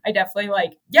I definitely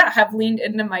have leaned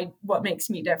into what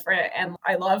makes me different. And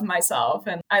I love myself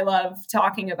and I love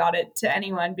talking about it to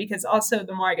anyone, because also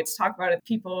the more I get to talk about it,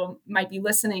 people might be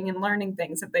listening and learning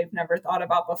things that they've never thought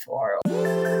about before.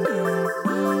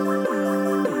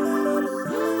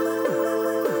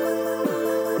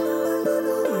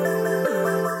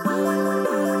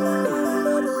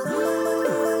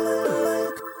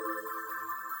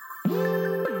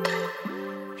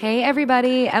 Hey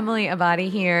everybody, Emily Abadi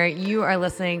here. You are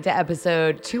listening to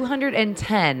episode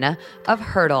 210 of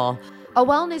Hurdle, a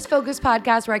wellness-focused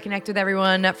podcast where I connect with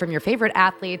everyone from your favorite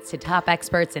athletes to top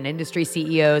experts and industry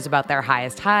CEOs about their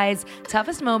highest highs,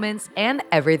 toughest moments, and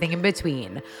everything in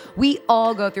between. We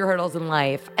all go through hurdles in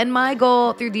life, and my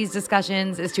goal through these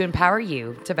discussions is to empower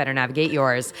you to better navigate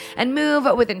yours and move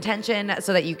with intention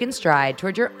so that you can stride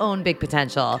toward your own big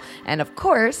potential and, of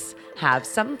course, have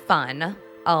some fun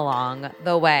along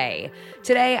the way.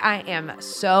 Today, I am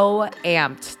so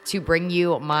amped to bring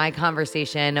you my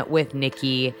conversation with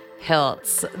Nikki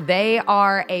Hiltz. They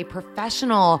are a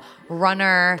professional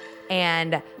runner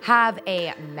and have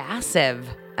a massive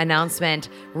announcement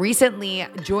recently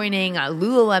joining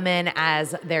Lululemon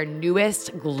as their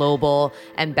newest global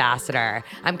ambassador.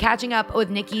 I'm catching up with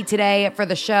Nikki today for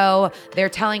the show. They're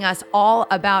telling us all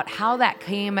about how that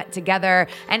came together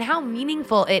and how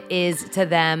meaningful it is to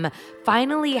them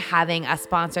finally having a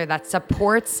sponsor that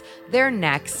supports their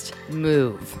next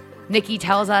move. Nikki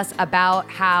tells us about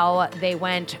how they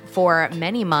went for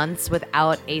many months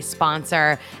without a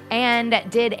sponsor and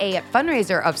did a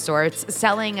fundraiser of sorts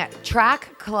selling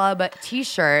track club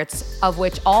t-shirts, of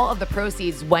which all of the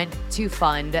proceeds went to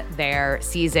fund their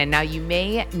season. Now, you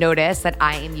may notice that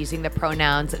I am using the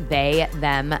pronouns they,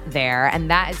 them, their, and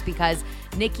that is because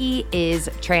Nikki is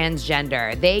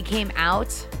transgender. They came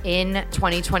out in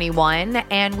 2021,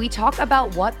 and we talk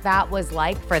about what that was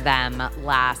like for them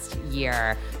last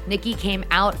year. Nikki came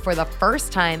out for the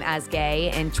first time as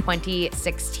gay in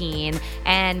 2016,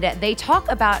 and they talk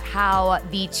about how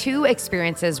the two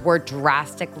experiences were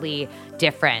drastically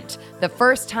different. The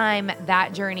first time,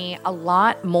 that journey, a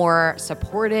lot more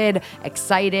supported,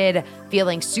 excited,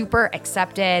 feeling super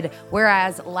accepted,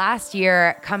 whereas last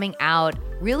year, coming out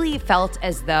really felt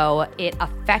as though it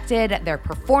affected their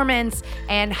performance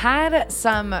and had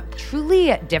some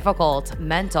truly difficult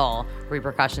mental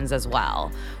repercussions as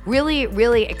well. Really,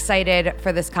 really excited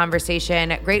for this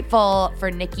conversation. Grateful for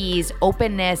Nikki's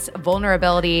openness,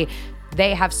 vulnerability.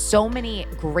 They have so many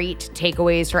great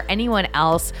takeaways for anyone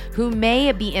else who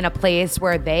may be in a place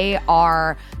where they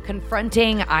are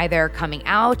confronting either coming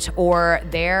out or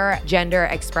their gender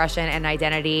expression and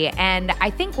identity. And I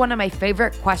think one of my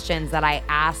favorite questions that I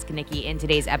ask Nikki in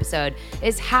today's episode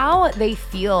is how they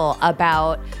feel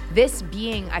about this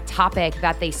being a topic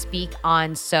that they speak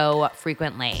on so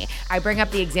frequently. I bring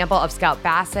up the example of Scout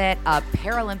Bassett, a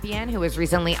Paralympian who was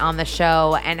recently on the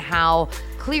show, and how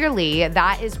clearly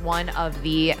that is one of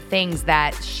the things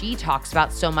that she talks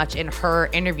about so much in her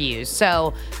interviews.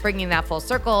 So bringing that full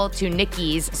circle to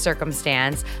Nikki's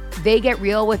circumstance, they get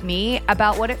real with me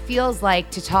about what it feels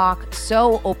like to talk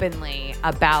so openly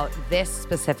about this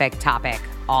specific topic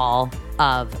all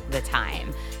of the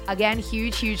time. Again,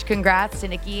 huge congrats to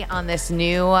Nikki on this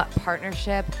new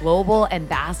partnership, global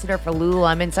ambassador for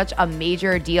Lululemon, such a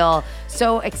major deal.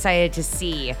 So excited to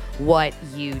see what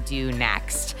you do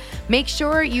next. Make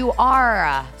sure you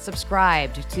are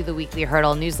subscribed to the Weekly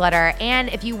Hurdle newsletter. And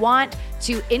if you want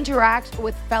to interact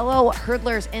with fellow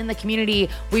hurdlers in the community,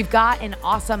 we've got an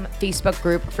awesome Facebook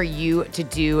group for you to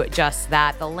do just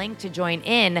that. The link to join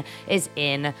in is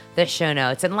in the show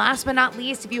notes. And last but not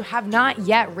least, if you have not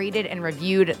yet rated and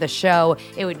reviewed the show,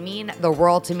 it would mean the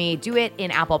world to me. Do it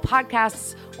in Apple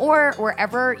Podcasts or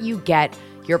wherever you get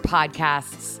your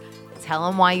podcasts. Tell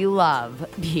them why you love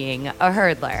being a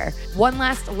hurdler. One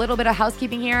last little bit of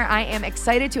housekeeping here. I am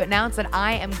excited to announce that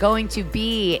I am going to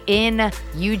be in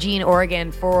Eugene,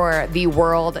 Oregon for the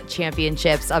World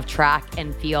Championships of Track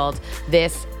and Field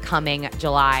this coming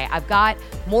July. I've got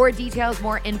more details,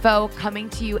 more info coming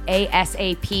to you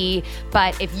ASAP.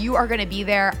 But if you are going to be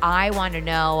there, I want to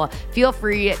know. Feel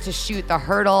free to shoot the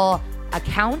Hurdle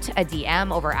account a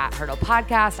DM over at Hurdle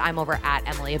Podcast. I'm over at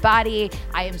Emily Abadi.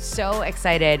 I am so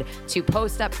excited to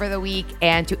post up for the week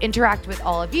and to interact with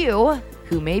all of you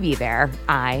who may be there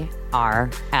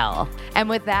IRL. And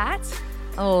with that,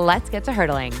 let's get to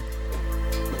hurdling.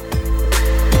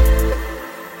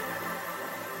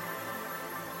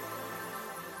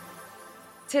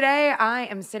 Today, I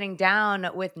am sitting down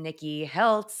with Nikki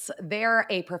Hiltz. They're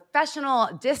a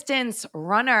professional distance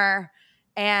runner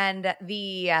and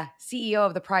the CEO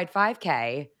of the Pride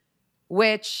 5K,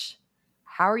 which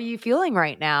how are you feeling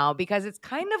right now? Because it's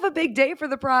kind of a big day for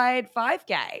the Pride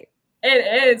 5K.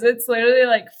 It is. It's literally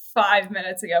like 5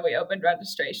 minutes ago we opened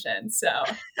registration. So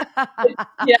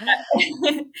yeah.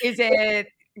 Is it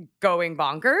going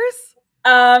bonkers?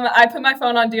 I put my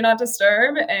phone on do not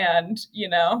disturb, and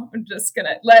I'm just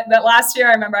gonna let that. Last year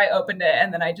I remember I opened it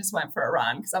and then I just went for a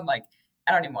run because I'm like,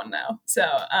 I don't even want to know. So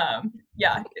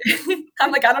yeah.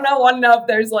 I'm like, I don't want to know if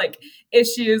there's like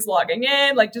issues logging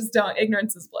in. Like, just don't.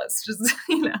 Ignorance is bliss. Just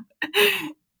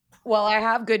Well, I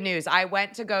have good news. I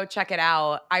went to go check it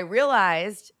out. I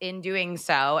realized in doing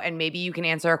so, and maybe you can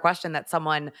answer a question that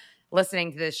someone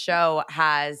listening to this show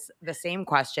has the same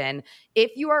question.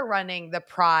 If you are running the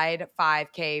Pride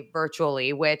 5K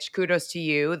virtually, which kudos to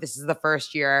you, this is the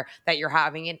first year that you're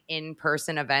having an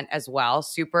in-person event as well.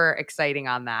 Super exciting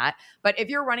on that. But if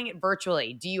you're running it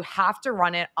virtually, do you have to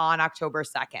run it on October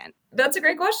 2nd? That's a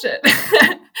great question.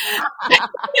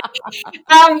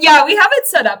 Yeah, we have it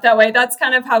set up that way. That's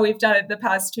kind of how we've done it the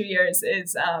past 2 years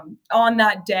is on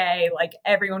that day, like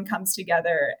everyone comes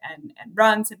together and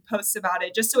runs and posts about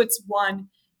it just so it's one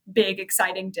big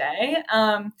exciting day.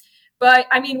 But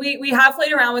I mean, we have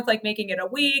played around with like making it a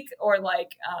week or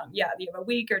like, you have a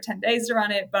week or 10 days to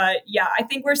run it. But yeah, I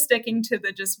think we're sticking to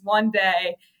the just one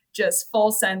day, just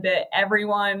full send it.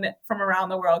 Everyone from around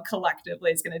the world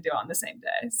collectively is going to do it on the same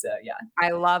day. So yeah. I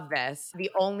love this. The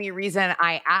only reason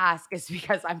I ask is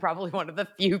because I'm probably one of the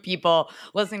few people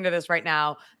listening to this right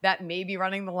now that may be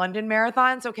running the London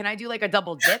Marathon. So can I do like a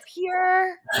double dip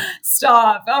here?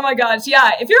 Stop. Oh my gosh.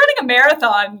 Yeah. If you're running a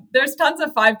marathon, there's tons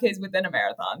of 5Ks within a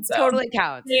marathon. So totally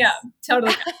counts. Yeah,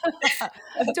 totally.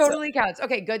 Totally counts.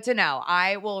 Okay, good to know.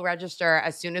 I will register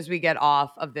as soon as we get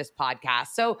off of this podcast.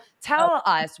 So tell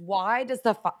us, why does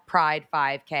the Pride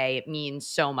 5K mean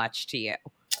so much to you?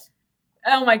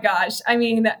 Oh my gosh. I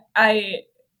mean, I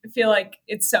feel like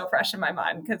it's so fresh in my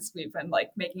mind because we've been like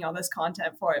making all this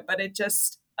content for it, but it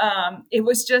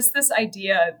was just this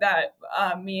idea that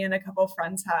me and a couple of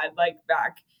friends had like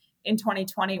back in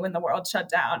 2020 when the world shut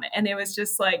down. And it was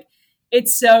just like,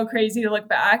 it's so crazy to look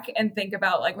back and think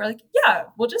about like, we're like, yeah,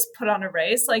 we'll just put on a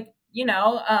race. Like,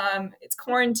 it's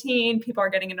quarantine, people are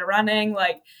getting into running.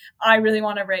 Like, I really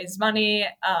want to raise money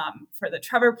for the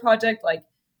Trevor Project. Like,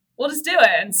 we'll just do it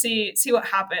and see what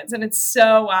happens. And it's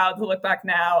so wild to look back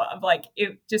now of like,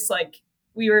 it just like,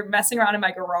 we were messing around in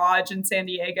my garage in San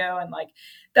Diego and like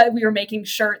that we were making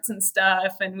shirts and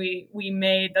stuff. And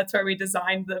that's where we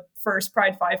designed the first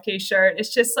Pride 5K shirt.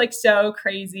 It's just like so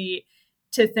crazy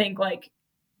to think like,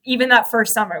 even that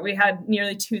first summer, we had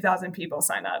nearly 2,000 people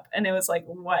sign up. And it was like,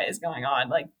 what is going on?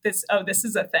 Like this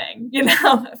is a thing,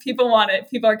 people want it.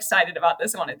 People are excited about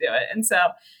this, want to do it. And so,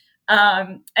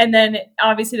 and then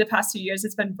obviously the past 2 years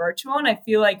it's been virtual. And I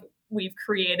feel like we've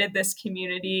created this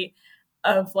community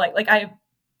of like I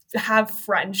have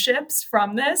friendships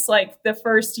from this. Like the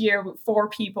first year, 4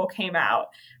 people came out.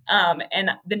 And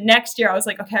the next year I was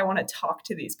like, okay, I want to talk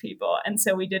to these people. And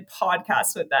so we did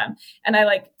podcasts with them and I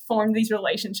like formed these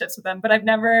relationships with them, but I've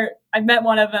met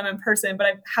one of them in person, but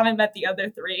I haven't met the other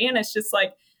 3. And it's just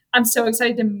like, I'm so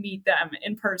excited to meet them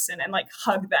in person and like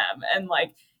hug them and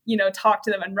like, talk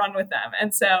to them and run with them.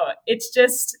 And so it's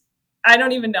just, I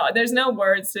don't even know. There's no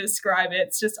words to describe it.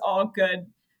 It's just all good,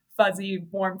 fuzzy,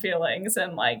 warm feelings.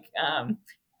 And like,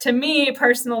 to me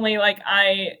personally, like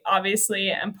I obviously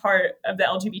am part of the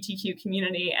LGBTQ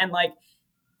community. And like,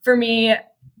 for me,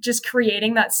 just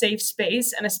creating that safe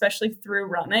space and especially through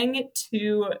running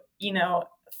to,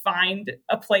 find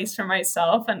a place for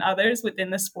myself and others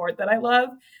within the sport that I love.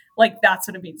 Like, that's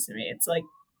what it means to me. It's like,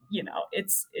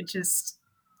 it just,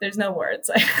 there's no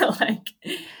words.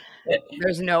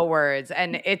 There's no words.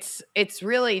 And it's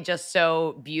really just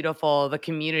so beautiful, the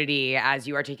community, as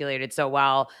you articulated so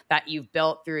well, that you've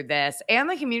built through this and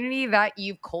the community that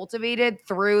you've cultivated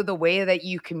through the way that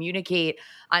you communicate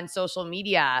on social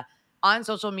media. On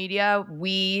social media,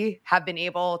 we have been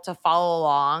able to follow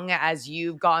along as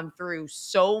you've gone through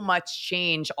so much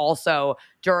change also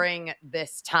during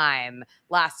this time.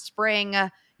 Last spring,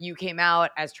 you came out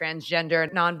as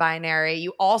transgender, non-binary.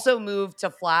 You also moved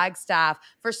to Flagstaff.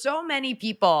 For so many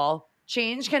people,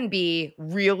 change can be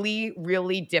really,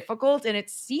 really difficult. And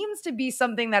it seems to be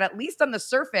something that, at least on the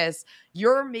surface,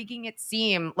 you're making it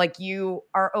seem like you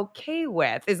are okay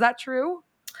with. Is that true?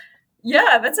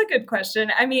 Yeah, that's a good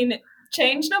question. I mean,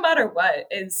 change, no matter what,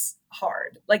 is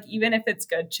hard. Like, even if it's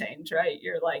good change, right?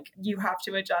 You're like, you have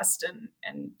to adjust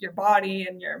and your body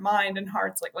and your mind and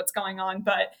heart's like, what's going on?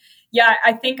 But yeah,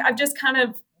 I think I've just kind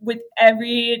of, with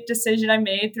every decision I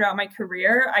made throughout my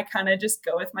career, I kind of just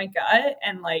go with my gut.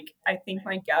 And like, I think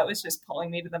my gut was just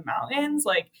pulling me to the mountains.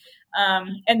 Like,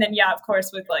 and then, yeah, of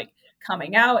course, with like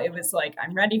coming out. It was like,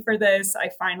 I'm ready for this. I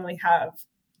finally have,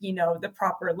 the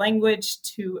proper language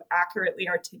to accurately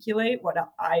articulate what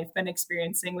I've been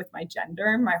experiencing with my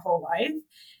gender my whole life.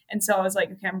 And so I was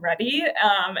like, okay, I'm ready.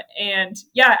 And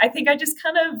yeah, I think I just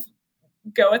kind of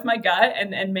go with my gut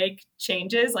and make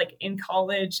changes. Like in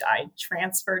college, I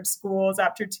transferred schools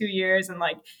after 2 years. And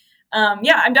like,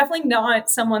 yeah, I'm definitely not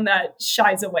someone that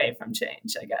shies away from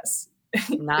change, I guess.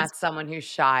 Not someone who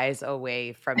shies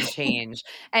away from change.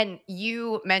 And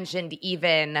you mentioned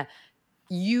even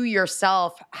you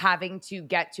yourself having to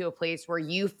get to a place where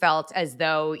you felt as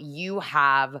though you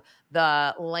have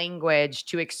the language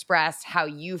to express how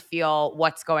you feel,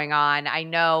 what's going on. I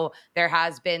know there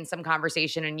has been some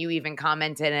conversation, and you even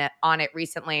commented on it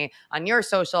recently on your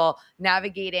social,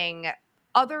 navigating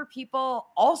other people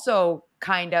also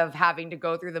kind of having to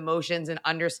go through the motions and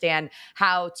understand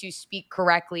how to speak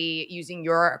correctly using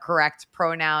your correct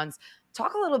pronouns.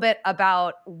 Talk a little bit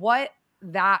about what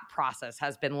that process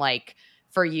has been like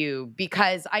for you,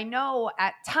 because I know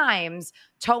at times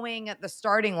towing the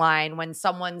starting line when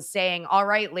someone's saying, all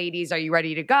right, ladies, are you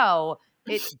ready to go?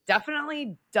 It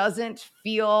definitely doesn't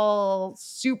feel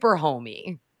super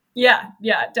homey. Yeah,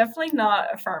 definitely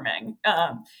not affirming.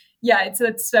 Yeah,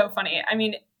 it's so funny. I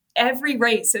mean, every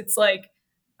race, it's like,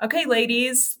 okay,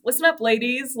 ladies, listen up,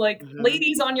 ladies, like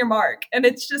ladies on your mark. And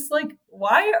it's just like,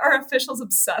 why are officials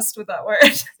obsessed with that word?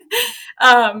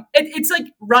 It's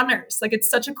like runners, like it's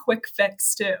such a quick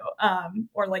fix too,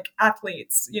 or like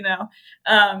athletes,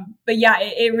 but yeah,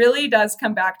 it really does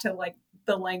come back to like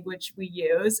the language we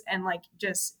use, and like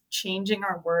just changing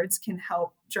our words can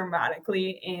help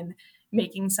dramatically in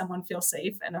making someone feel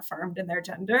safe and affirmed in their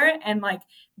gender. And like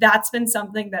that's been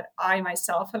something that I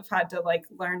myself have had to like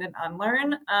learn and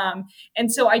unlearn.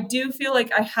 And so I do feel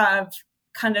like I have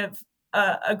kind of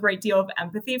a great deal of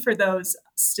empathy for those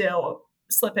still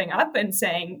slipping up and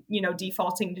saying,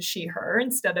 defaulting to she, her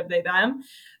instead of they, them.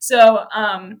 So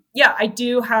yeah, I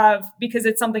do have, because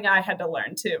it's something I had to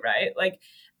learn too, right? Like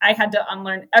I had to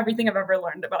unlearn everything I've ever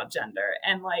learned about gender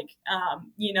and like,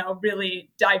 really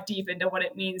dive deep into what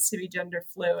it means to be gender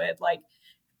fluid. Like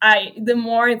the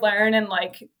more I learn and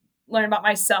like learn about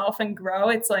myself and grow,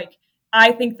 it's like,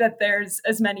 I think that there's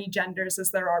as many genders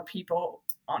as there are people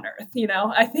on earth.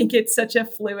 I think it's such a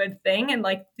fluid thing. And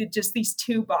like just these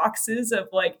two boxes of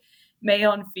like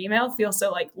male and female feel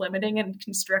so like limiting and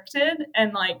constricted.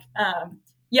 And like,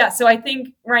 yeah, so I think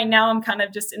right now I'm kind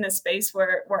of just in a space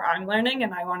where I'm learning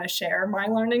and I want to share my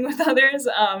learning with others.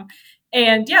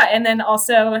 And yeah, and then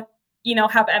also,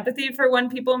 have empathy for when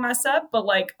people mess up, but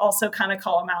like also kind of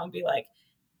call them out and be like,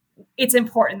 it's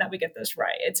important that we get this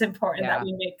right. It's important that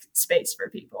we make space for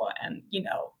people and,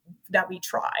 that we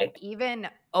try. Even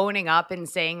owning up and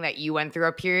saying that you went through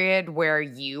a period where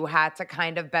you had to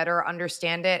kind of better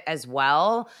understand it as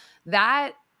well,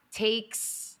 that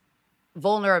takes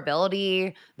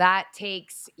vulnerability. That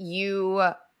takes you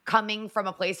coming from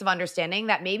a place of understanding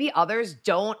that maybe others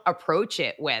don't approach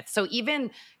it with. So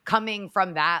even coming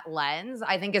from that lens,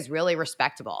 I think is really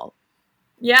respectable.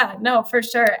 Yeah, no, for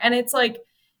sure. And it's like,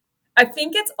 I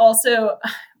think it's also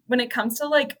when it comes to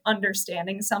like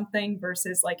understanding something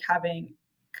versus like having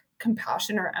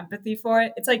compassion or empathy for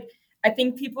it, it's like, I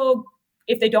think people,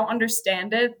 if they don't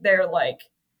understand it, they're like,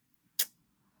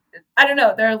 I don't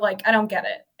know, they're like, I don't get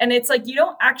it. And it's like, you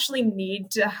don't actually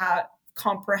need to have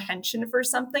comprehension for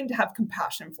something to have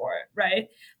compassion for it, right?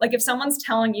 Like if someone's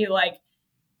telling you like,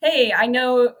 hey, I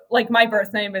know like my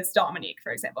birth name is Dominique,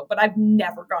 for example, but I've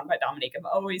never gone by Dominique. I've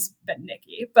always been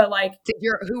Nikki. But like,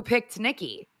 who picked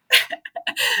Nikki?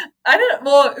 I don't.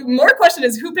 Well, more question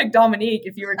is who picked Dominique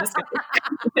if you were just going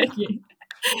to Nikki.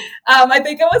 I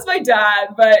think it was my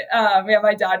dad, but yeah,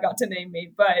 my dad got to name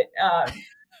me. But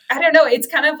I don't know. It's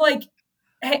kind of like,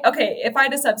 hey, okay, if I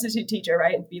had a substitute teacher,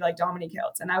 right, it'd be like Dominique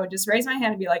Hiltz, and I would just raise my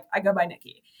hand and be like, I go by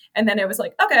Nikki. And then it was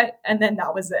like, okay. And then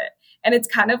that was it. And it's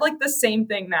kind of like the same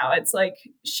thing now. It's like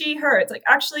she, her. It's like,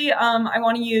 actually, I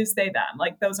want to use they, them.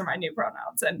 Like those are my new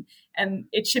pronouns. And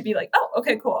it should be like, oh,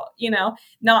 okay, cool.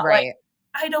 Not right. Like,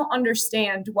 I don't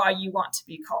understand why you want to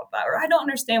be called that. Or I don't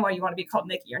understand why you want to be called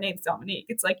Nikki. Your name's Dominique.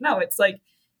 It's like, no, it's like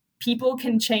people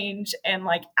can change and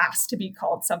like ask to be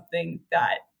called something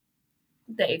that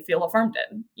they feel affirmed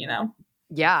in,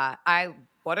 Yeah,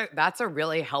 that's a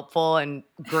really helpful and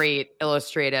great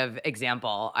illustrative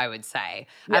example, I would say.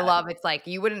 Yeah. I love it's like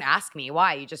you wouldn't ask me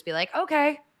why. You just be like,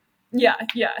 okay. Yeah.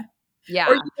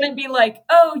 Or you wouldn't be like,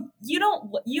 oh,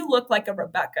 you look like a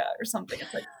Rebecca or something.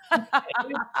 It's like,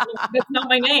 okay, that's not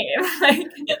my name.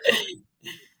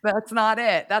 That's not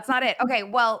it. Okay,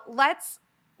 well, let's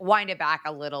wind it back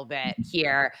a little bit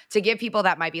here to give people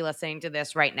that might be listening to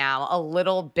this right now a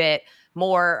little bit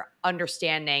more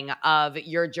understanding of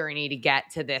your journey to get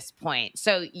to this point.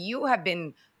 So you have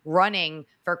been running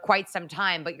for quite some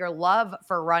time, but your love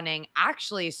for running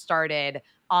actually started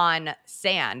on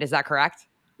sand. Is that correct?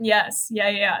 Yes. Yeah.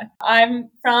 Yeah. I'm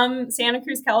from Santa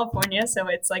Cruz, California. So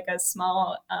it's like a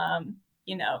small,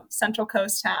 Central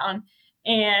Coast town.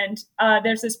 And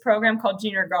there's this program called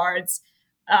Junior Guards,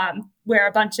 where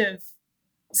a bunch of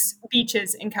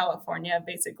beaches in California,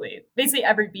 basically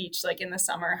every beach, like in the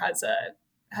summer, has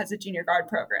a junior guard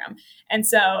program. And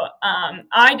so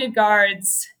I did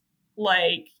guards.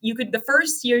 Like the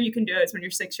first year you can do it is when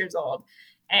you're 6 years old.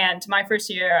 And my first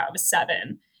year I was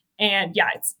 7. And yeah,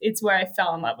 it's where I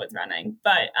fell in love with running.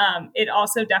 But it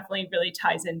also definitely really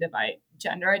ties into my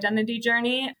gender identity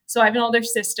journey. So I have an older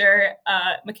sister,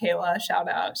 Michaela, shout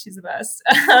out, she's the best.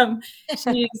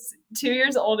 She's 2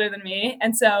 years older than me.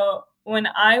 And so when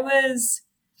I was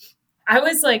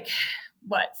like,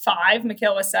 what, 5,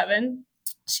 Michaela was 7.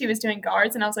 She was doing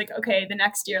guards, and I was like, okay, the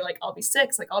next year, like I'll be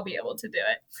 6, like I'll be able to do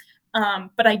it.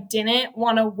 But I didn't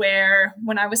want to wear,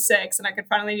 when I was 6 and I could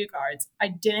finally do guards, I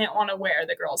didn't want to wear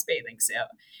the girls' bathing suit.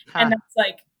 And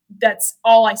that's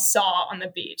all I saw on the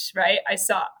beach, right? I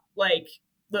saw like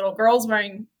little girls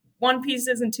wearing 1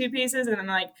 pieces and 2 pieces, and then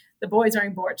like the boys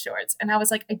wearing board shorts. And I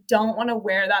was like, I don't want to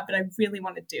wear that, but I really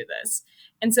want to do this.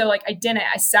 And so like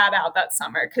I sat out that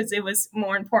summer because it was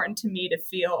more important to me to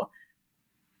feel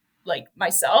like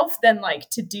myself than like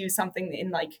to do something in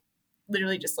like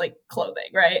literally just like clothing,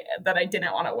 right? That I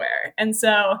didn't want to wear. And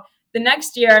so the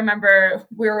next year, I remember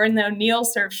we were in the O'Neill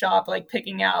surf shop, like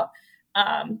picking out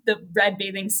the red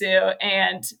bathing suit.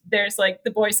 And there's like the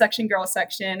boys section, girls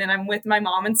section. And I'm with my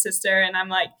mom and sister. And I'm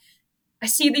like, I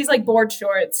see these like board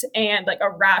shorts and like a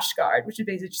rash guard, which is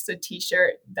basically just a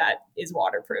t-shirt that is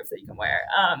waterproof that you can wear.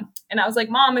 And I was like,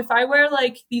 Mom, if I wear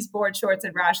like these board shorts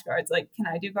and rash guards, like, can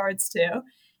I do guards too?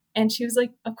 And she was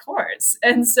like, of course.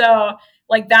 And so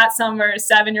like that summer,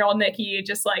 7-year-old Nikki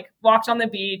just like walked on the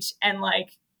beach and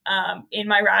like in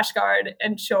my rash guard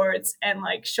and shorts and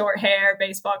like short hair,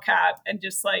 baseball cap, and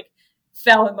just like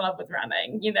fell in love with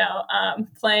running,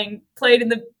 played in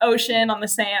the ocean on the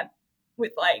sand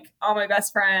with like all my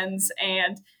best friends.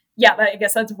 And yeah, I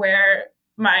guess that's where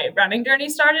my running journey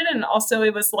started. And also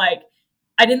it was like,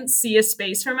 I didn't see a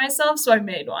space for myself, so I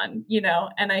made one,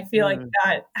 and I feel like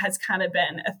that has kind of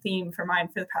been a theme for mine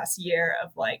for the past year of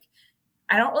like,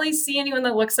 I don't really see anyone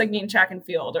that looks like me in track and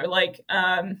field, or like,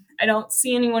 I don't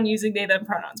see anyone using they, them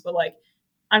pronouns, but like,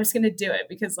 I'm just going to do it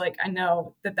because like, I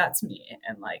know that that's me.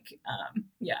 And like,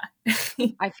 yeah.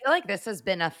 I feel like this has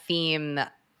been a theme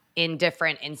in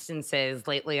different instances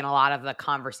lately in a lot of the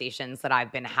conversations that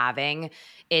I've been having.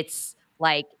 It's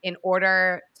like in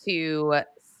order to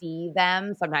see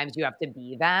them, sometimes you have to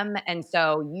be them. And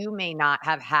so you may not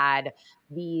have had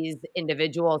these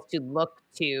individuals to look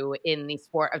to in the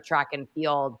sport of track and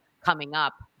field coming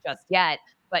up just yet.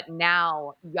 But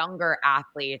now younger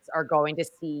athletes are going to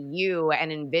see you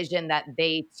and envision that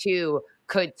they too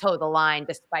could toe the line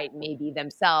despite maybe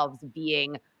themselves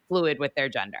being fluid with their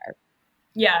gender.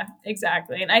 Yeah,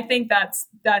 exactly. And I think that's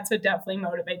what definitely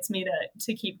motivates me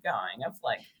to keep going of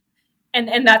like,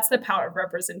 and that's the power of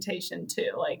representation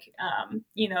too. Like,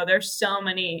 there's so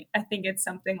many, I think it's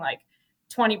something like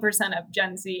 20% of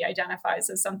Gen Z identifies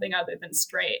as something other than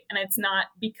straight. And it's not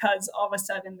because all of a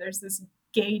sudden there's this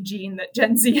gay gene that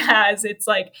Gen Z has. It's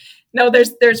like, no,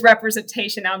 there's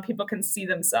representation now and people can see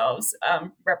themselves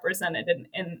represented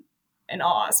in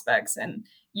all aspects. And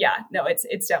yeah, no,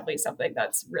 it's definitely something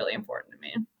that's really important to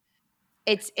me.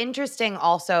 It's interesting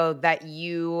also that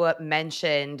you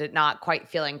mentioned not quite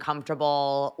feeling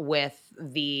comfortable with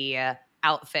the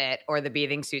outfit or the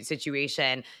bathing suit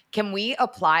situation. Can we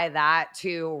apply that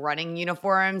to running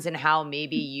uniforms and how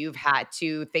maybe you've had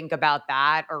to think about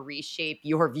that or reshape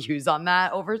your views on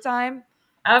that over time?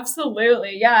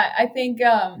 Absolutely. Yeah. I think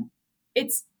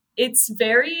it's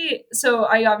very, so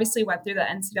I obviously went through the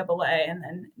NCAA and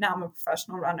then now I'm a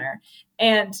professional runner.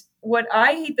 And what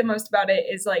I hate the most about it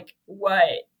is like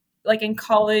like in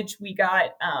college we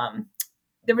got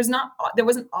there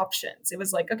wasn't options. It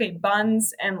was like, okay,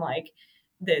 buns and like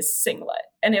this singlet.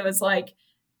 And it was like,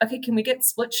 okay, can we get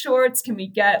split shorts? Can we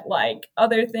get like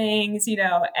other things,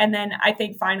 And then I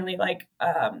think finally like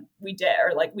we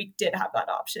did have that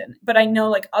option. But I know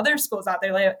like other schools out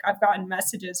there, like I've gotten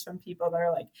messages from people that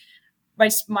are like,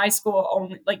 my school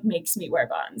only like makes me wear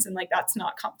buttons, and like that's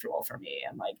not comfortable for me.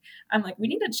 And like I'm like, we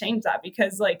need to change that,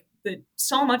 because like the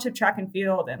so much of track and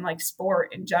field and like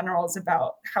sport in general is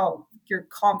about how your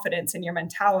confidence and your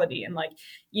mentality, and like,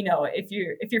 you know, if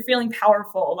you're feeling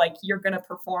powerful, like you're going to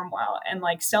perform well. And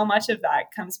like so much of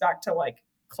that comes back to like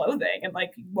clothing and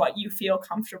like what you feel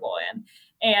comfortable in.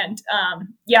 And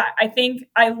yeah, I think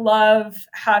I love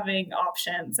having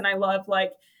options, and I love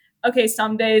like, okay,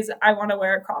 some days I want to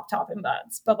wear a crop top and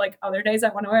buds, but like other days I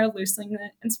want to wear a loose sleeve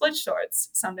and split shorts.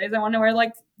 Some days I want to wear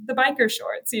like the biker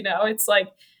shorts, you know. It's like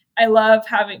I love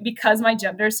having, because my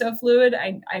gender is so fluid,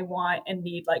 I want and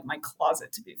need like my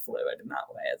closet to be fluid in that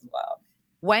way as well.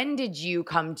 When did you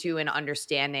come to an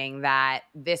understanding that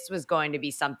this was going to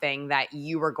be something that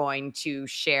you were going to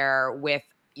share with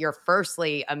your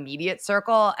firstly immediate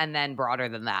circle and then broader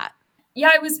than that?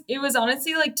 Yeah, it was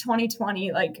honestly like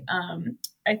 2020. Like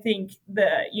I think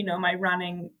you know, my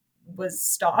running was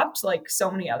stopped, like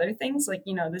so many other things. Like,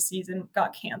 you know, the season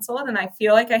got canceled, and I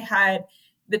feel like I had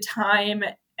the time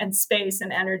and space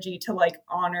and energy to like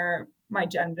honor my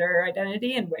gender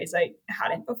identity in ways I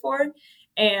hadn't before.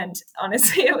 And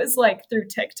honestly, it was like through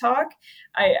TikTok.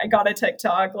 I got a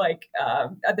TikTok like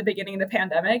at the beginning of the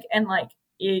pandemic, and like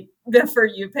the For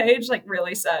You page like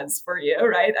really says For You,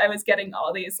 right? I was getting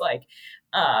all these like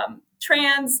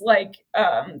trans like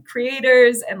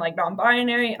creators and like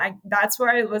non-binary, and that's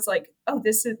where I was like, oh,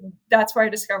 that's where I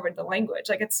discovered the language.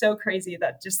 Like it's so crazy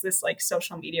that just this like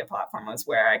social media platform was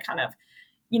where I kind of,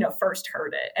 you know, first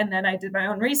heard it. And then I did my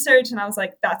own research, and I was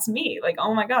like, that's me. Like,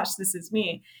 oh my gosh, this is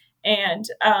me. And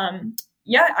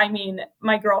yeah, I mean,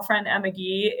 my girlfriend Emma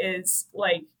Gee is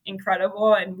like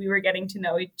incredible, and we were getting to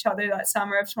know each other that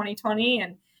summer of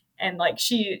 2020. And like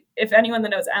she, if anyone that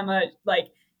knows Emma, like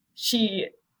she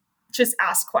just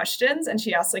asks questions, and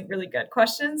she asks like really good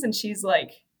questions. And she's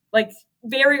like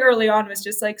very early on was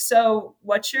just like, so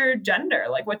what's your gender?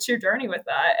 Like, what's your journey with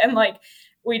that? And like,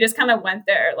 we just kind of went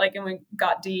there, like, and we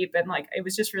got deep, and like, it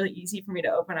was just really easy for me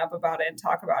to open up about it and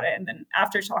talk about it. And then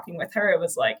after talking with her, it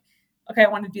was like, okay, I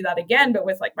want to do that again, but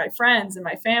with like my friends and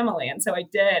my family. And so I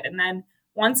did. And then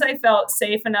once I felt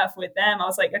safe enough with them, I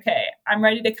was like, okay, I'm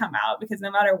ready to come out, because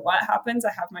no matter what happens,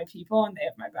 I have my people and they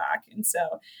have my back. And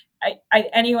so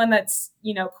anyone that's,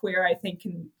 you know, queer, I think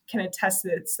can attest to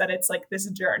this, that it's like this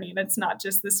journey, and it's not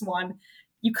just this one,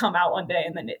 you come out one day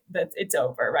and then it's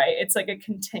over, right? It's like a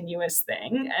continuous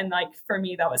thing. And like, for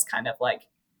me, that was kind of like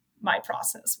my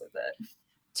process with it.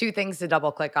 Two things to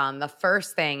double click on. The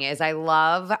first thing is I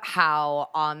love how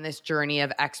on this journey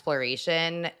of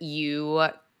exploration, you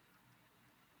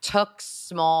took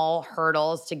small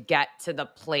hurdles to get to the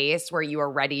place where you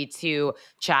are ready to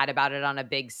chat about it on a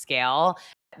big scale.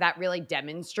 That really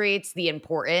demonstrates the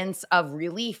importance of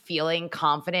really feeling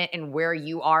confident in where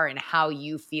you are and how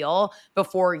you feel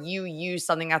before you use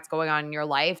something that's going on in your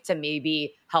life to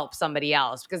maybe help somebody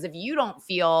else. Because if you don't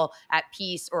feel at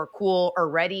peace or cool or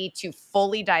ready to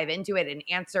fully dive into it and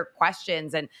answer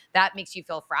questions, and that makes you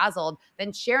feel frazzled,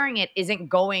 then sharing it isn't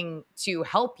going to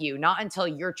help you, not until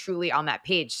you're truly on that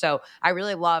page. So I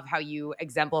really love how you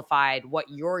exemplified what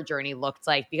your journey looked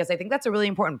like, because I think that's a really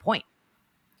important point.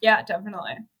 Yeah,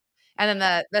 definitely. And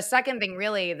then the second thing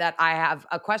really that I have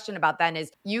a question about then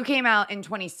is you came out in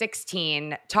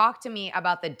 2016. Talk to me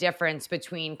about the difference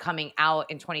between coming out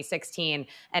in 2016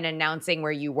 and announcing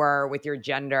where you were with your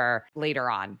gender later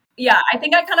on. Yeah, I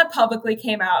think I kind of publicly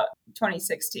came out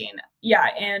 2016. Yeah,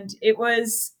 and it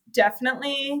was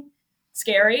definitely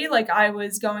scary. Like I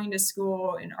was going to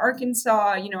school in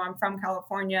Arkansas, you know, I'm from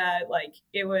California. Like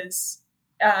it was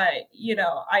you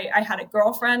know, I had a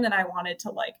girlfriend, and I wanted to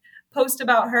like post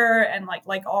about her, and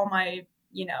like all my,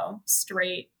 you know,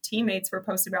 straight teammates were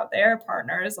posting about their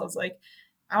partners. I was like,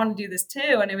 I want to do this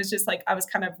too. And it was just like, I was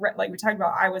kind of like we talked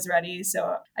about, I was ready.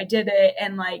 So I did it.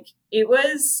 And like, it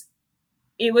was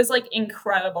like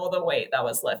incredible the weight that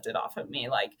was lifted off of me.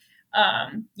 Like,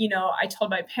 you know, I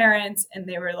told my parents, and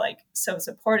they were like so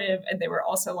supportive, and they were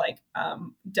also like,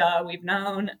 duh, we've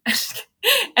known.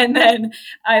 And then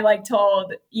I like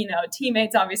told, you know,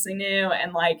 teammates obviously knew,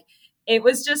 and like, it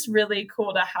was just really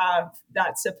cool to have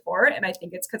that support. And I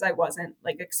think it's because I wasn't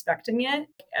like expecting it.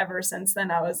 Ever since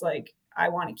then, I was like, I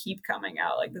want to keep coming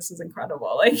out. Like, this is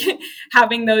incredible. Like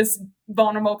having those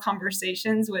vulnerable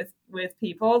conversations with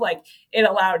people, like it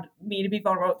allowed me to be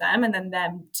vulnerable with them, and then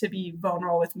them to be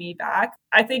vulnerable with me back.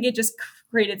 I think it just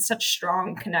created such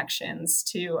strong connections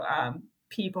to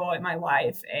people in my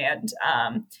life. And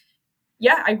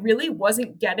yeah, I really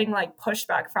wasn't getting like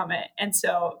pushback from it. And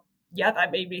so yeah,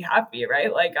 that made me happy,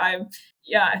 right? Like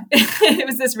yeah, it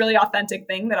was this really authentic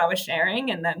thing that I was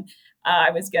sharing. And then I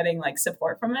was getting like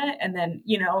support from it. And then,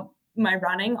 you know, my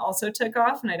running also took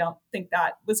off. And I don't think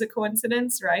that was a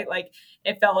coincidence, right? Like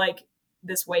it felt like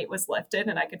this weight was lifted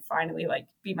and I could finally like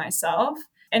be myself.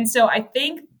 And so I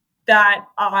think that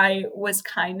I was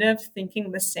kind of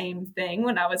thinking the same thing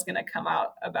when I was going to come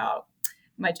out about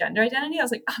my gender identity. I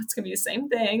was like, oh, it's going to be the same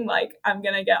thing. Like, I'm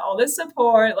going to get all this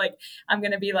support. Like, I'm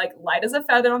going to be like light as a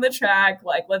feather on the track.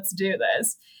 Like, let's do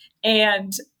this.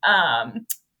 And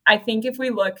I think if we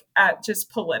look at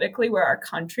just politically where our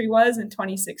country was in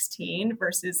 2016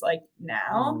 versus like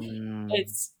now,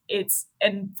 it's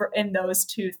in those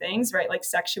two things, right? Like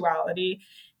sexuality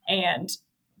and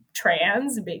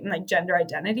trans being like gender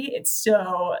identity, it's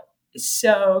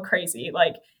so crazy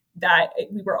like that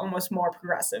we were almost more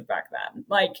progressive back then.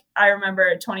 Like I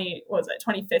remember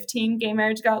 2015 gay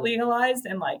marriage got legalized,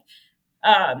 and like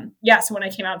so when I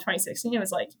came out in 2016 it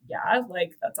was like, yeah,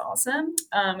 like that's awesome.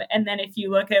 And then if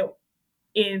you look at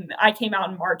I came out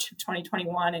in March of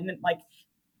 2021, and then like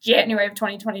January of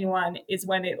 2021 is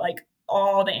when it like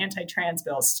all the anti-trans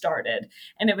bills started.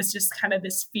 And it was just kind of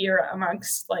this fear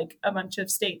amongst like a bunch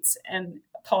of states and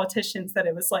politicians that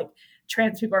it was like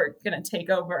trans people are going to take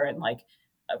over and like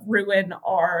ruin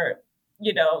our,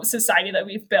 you know, society that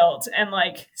we've built. And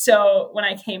like, so when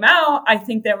I came out, I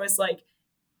think there was like,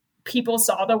 people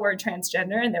saw the word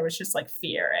transgender and there was just like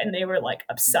fear and they were like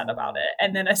upset about it.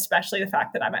 And then especially the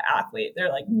fact that I'm an athlete, they're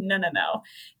like, no.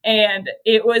 And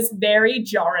it was very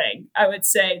jarring, I would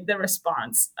say, the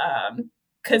response.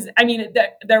 Cause I mean,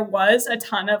 there was a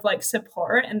ton of like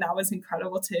support and that was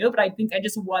incredible too. But I think I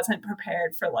just wasn't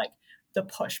prepared for like the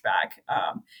pushback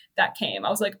that came. I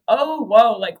was like, oh,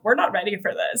 whoa, like we're not ready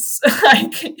for this.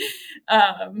 Like,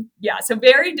 so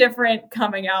very different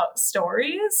coming out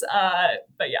stories.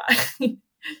 But yeah.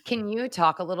 Can you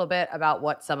talk a little bit about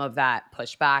what some of that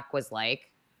pushback was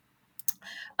like?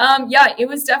 It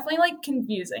was definitely like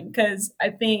confusing because I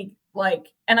think like,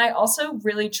 and I also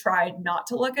really tried not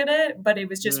to look at it, but it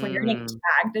was just when you're getting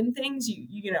tagged in things,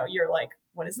 you know, you're like,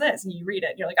 what is this? And you read it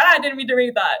and you're like, I didn't mean to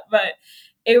read that. But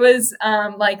it was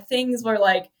like things were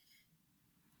like,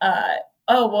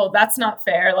 oh, well, that's not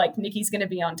fair. Like Nikki's going to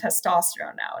be on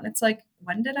testosterone now. And it's like,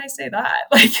 when did I say that?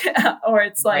 Like, or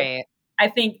it's like, right. I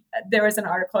think there was an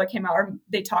article that came out where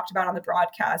they talked about on the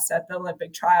broadcast at the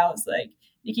Olympic trials, like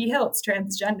Nikki Hiltz,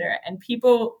 transgender. And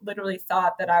people literally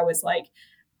thought that I was like,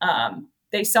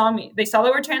 they saw me, they saw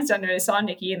that we're transgender, they saw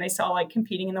Nikki and they saw like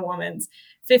competing in the women's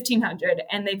 1500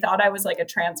 and they thought I was like a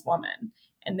trans woman.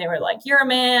 And they were like, you're a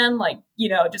man, like, you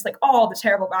know, just like all the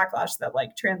terrible backlash that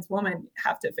like trans women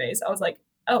have to face. I was like,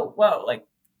 oh, whoa, like,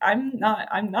 I'm not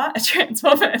a trans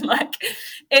woman. Like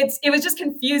it was just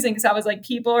confusing because I was like,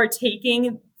 people are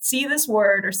see this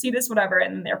word or see this whatever,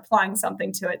 and they're applying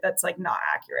something to it that's like not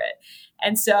accurate.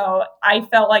 And so I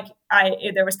felt like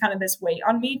there was kind of this weight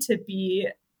on me to be,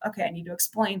 okay, I need to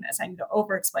explain this. I need to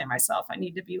over-explain myself. I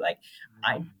need to be like,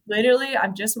 I'm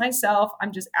just myself.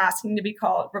 I'm just asking to be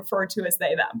referred to as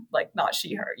they, them, like not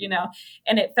she, her, you know?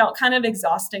 And it felt kind of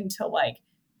exhausting to like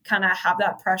kind of have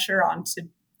that pressure on to,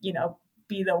 you know,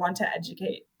 be the one to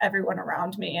educate everyone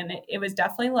around me. And it was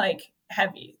definitely like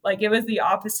heavy. Like it was the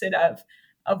opposite of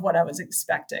what I was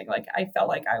expecting. Like I felt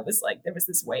like I was like, there was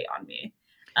this weight on me.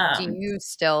 Do you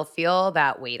still feel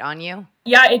that weight on you?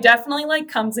 Yeah, it definitely like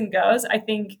comes and goes. I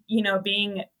think, you know,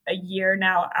 being a year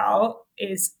now out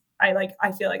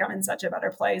I feel like I'm in such a better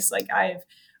place. Like I've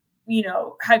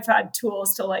had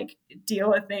tools to like deal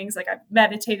with things. Like I've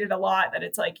meditated a lot, that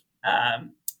it's like,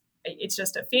 it's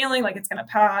just a feeling, like it's going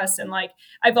to pass. And like,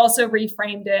 I've also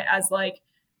reframed it as like,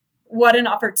 what an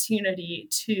opportunity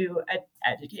to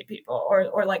educate people,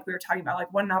 or like we were talking about,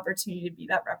 like what an opportunity to be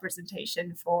that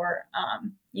representation for,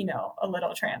 you know, a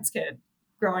little trans kid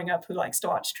growing up who likes to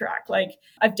watch track. Like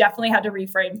I've definitely had to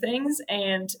reframe things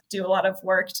and do a lot of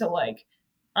work to like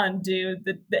undo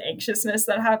the anxiousness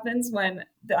that happens when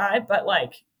that. But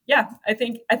like, yeah, I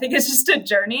think it's just a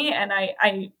journey. And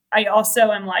I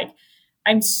also am like,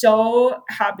 I'm so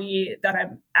happy that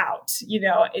I'm out, you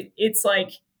know, it's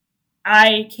like,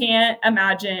 I can't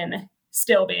imagine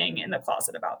still being in the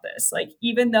closet about this. Like,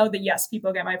 even though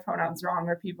people get my pronouns wrong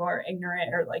or people are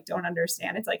ignorant or like don't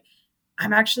understand, it's like,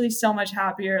 I'm actually so much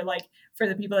happier, like for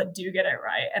the people that do get it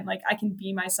right. And like, I can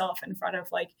be myself in front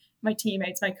of like my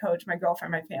teammates, my coach, my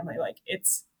girlfriend, my family. Like,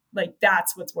 it's like,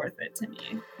 that's what's worth it to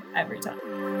me every time.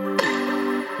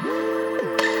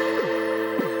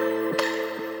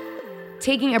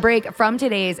 Taking a break from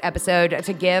today's episode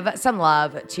to give some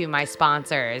love to my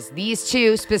sponsors. These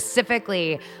two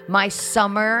specifically, my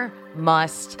summer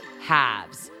must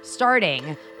halves,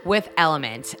 starting with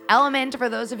Element. Element, for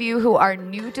those of you who are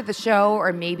new to the show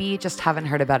or maybe just haven't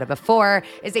heard about it before,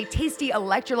 is a tasty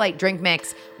electrolyte drink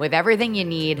mix with everything you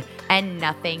need and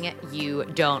nothing you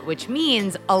don't, which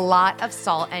means a lot of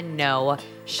salt and no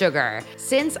sugar.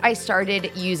 Since I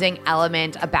started using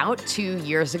Element about 2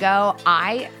 years ago,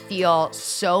 I feel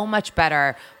so much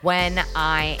better when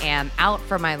I am out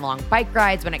for my long bike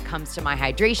rides, when it comes to my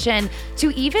hydration, to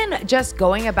even just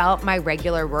going about my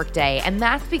regular workday. And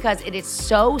that's because it is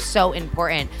so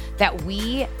important that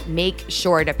we make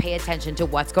sure to pay attention to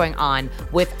what's going on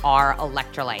with our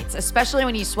electrolytes. Especially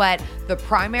when you sweat, the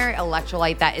primary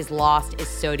electrolyte that is lost is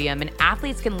sodium, and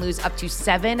athletes can lose up to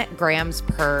 7 grams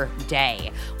per day.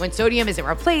 When sodium isn't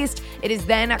replaced, it is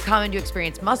then common to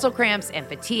experience muscle cramps and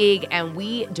fatigue, and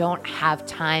we don't have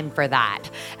time for that.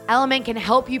 Element can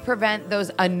help you prevent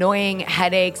those annoying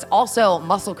headaches, also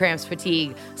muscle cramps,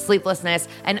 fatigue, sleeplessness,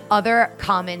 and other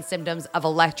common symptoms of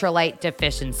electrolyte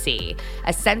deficiency.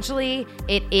 Essentially,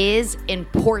 it is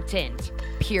important.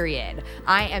 Period.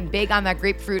 I am big on that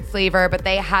grapefruit flavor, but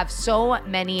they have so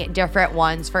many different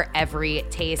ones for every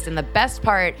taste. And the best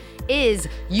part is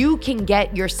you can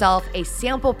get yourself a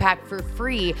sample pack for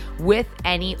free with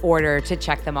any order to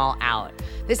check them all out.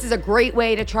 This is a great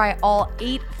way to try all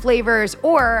 8 flavors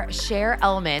or share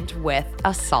Element with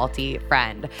a salty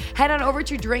friend. Head on over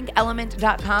to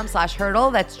drinkelement.com/hurdle.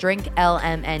 That's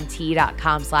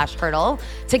drinklmnt.com/hurdle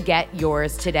to get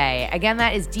yours today. Again,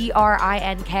 that is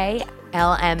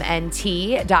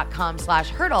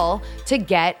drinklmnt.com/hurdle to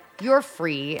get your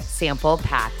free sample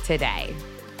pack today.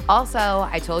 Also,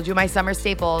 I told you my summer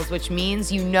staples, which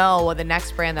means you know the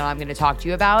next brand that I'm going to talk to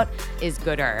you about is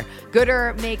Goodr.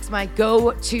 Goodr makes my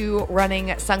go-to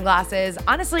running sunglasses.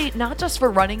 Honestly, not just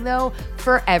for running though,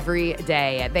 for every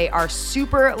day. They are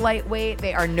super lightweight.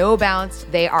 They are no bounce.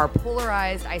 They are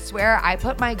polarized. I swear I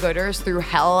put my Goodrs through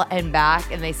hell and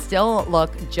back and they still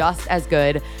look just as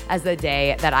good as the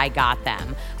day that I got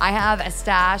them. I have a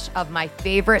stash of my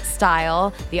favorite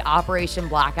style, the Operation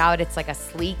Blackout. It's like a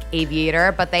sleek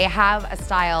aviator, but they have a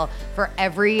style for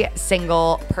every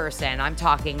single person. I'm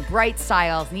talking bright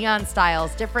styles, neon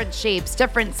styles, different shapes,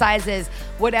 different sizes,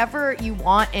 whatever you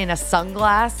want in a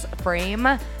sunglass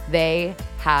frame, they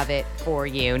have it for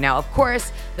you. Now, of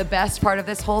course, the best part of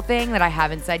this whole thing that I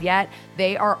haven't said yet,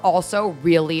 they are also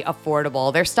really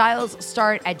affordable. Their styles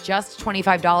start at just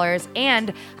 $25,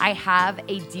 and I have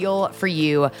a deal for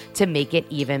you to make it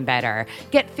even better.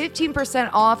 Get 15%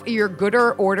 off your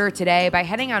Goodr order today by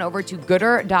heading on over to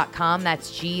goodr.com. That's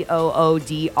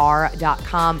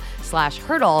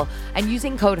GOODR.com/hurdle and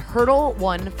using code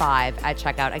HURDLE15 at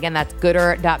checkout. Again, that's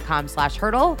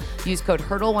goodr.com/hurdle. Use code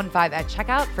HURDLE15 at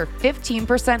checkout for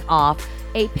 15% off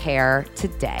a pair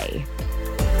today.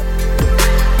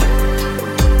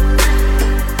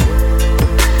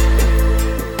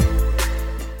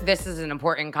 This is an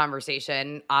important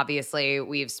conversation. Obviously,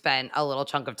 we've spent a little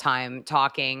chunk of time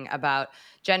talking about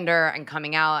gender and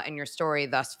coming out and your story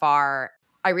thus far.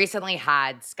 I recently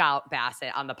had Scout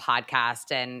Bassett on the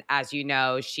podcast, and as you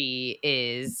know, she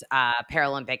is a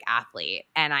Paralympic athlete.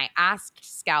 And I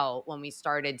asked Scout when we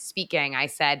started speaking, I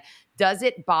said, does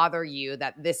it bother you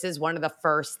that this is one of the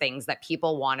first things that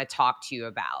people want to talk to you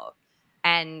about?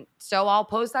 And so I'll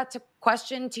pose that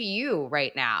question to you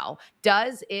right now.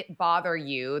 Does it bother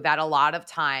you that a lot of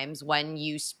times when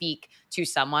you speak to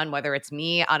someone, whether it's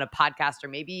me on a podcast or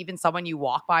maybe even someone you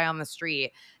walk by on the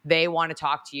street, they want to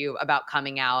talk to you about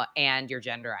coming out and your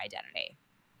gender identity?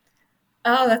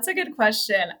 Oh, that's a good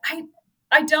question.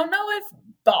 I don't know if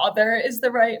bother is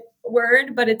the right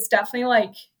word, but it's definitely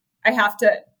like I have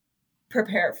to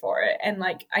prepare for it. And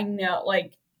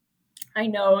I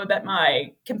know that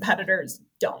my competitors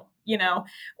don't,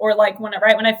 or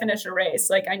when I finish a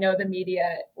race, I know the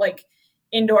media,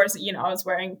 indoors, I was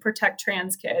wearing Protect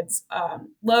Trans Kids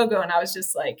logo. And I was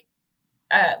just I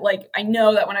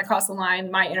know that when I cross the line,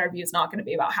 my interview is not going to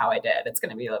be about how I did. It's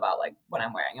going to be about what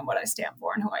I'm wearing and what I stand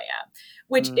for and who I am,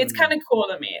 which it's kind of cool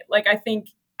to me. I think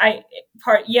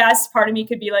part of me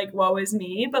could be woe is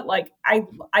me, but I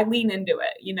lean into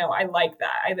it. I like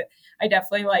that. I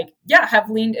definitely have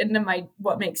leaned into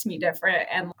what makes me different,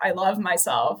 and I love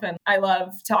myself, and I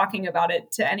love talking about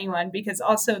it to anyone, because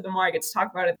also the more I get to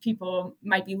talk about it, people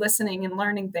might be listening and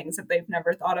learning things that they've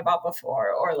never thought about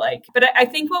before, but I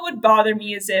think what would bother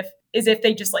me is if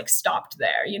they just stopped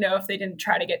there, if they didn't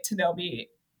try to get to know me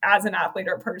as an athlete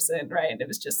or person, right? And it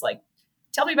was just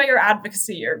tell me about your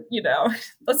advocacy, or,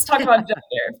 let's talk about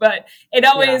gender. But it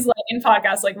always, in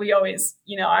podcasts, we always,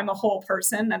 I'm a whole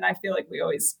person, and I feel we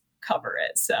always cover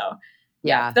it. So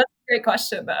yeah, that's a great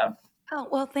question though. Oh,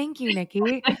 well, thank you,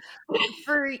 Nikki.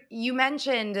 You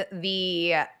mentioned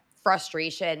the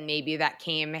frustration maybe that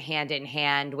came hand in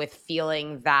hand with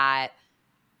feeling that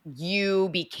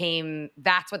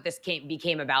that's what this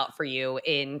became about for you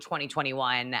in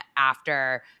 2021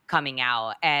 after coming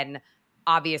out. And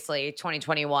obviously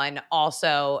 2021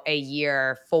 also a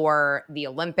year for the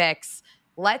Olympics.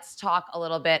 Let's talk a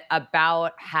little bit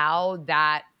about how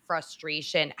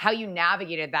you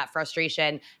navigated that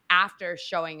frustration after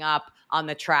showing up on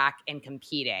the track and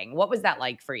competing. What was that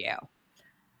like for you?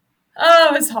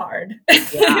 Oh, it was hard.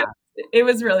 Yeah. It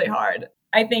was really hard.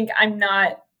 I think I've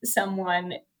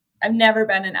never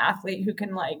been an athlete who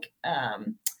can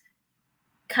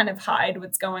kind of hide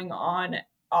what's going on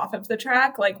off of the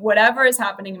track. Like whatever is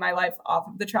happening in my life off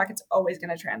of the track, it's always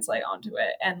going to translate onto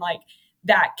it. And like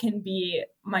that can be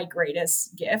my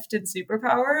greatest gift and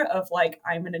superpower of like,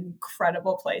 I'm in an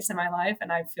incredible place in my life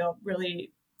and I feel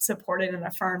really supported and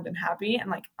affirmed and happy.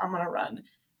 And like, I'm going to run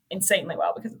insanely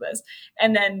well because of this.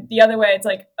 And then the other way, it's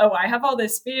like, oh, I have all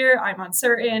this fear. I'm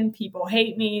uncertain. People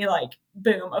hate me. Like,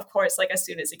 boom, of course, like as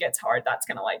soon as it gets hard, that's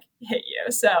going to like hit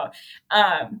you. So,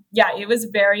 yeah, it was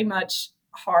very much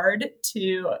hard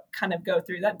to kind of go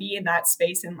through that, be in that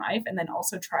space in life, and then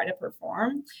also try to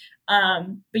perform.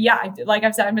 But yeah, like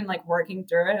I've said, I've been like working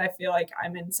through it. I feel like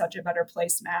I'm in such a better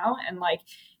place now. And like,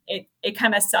 it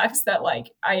kind of sucks that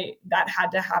like that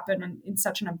had to happen in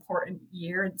such an important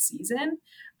year and season.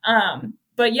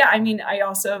 But yeah, I mean, I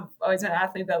also always been an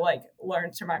athlete that like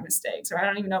learns from my mistakes, or I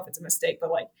don't even know if it's a mistake,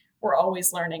 but like we're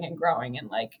always learning and growing and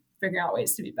like figuring out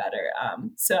ways to be better.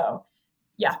 So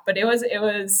yeah, but it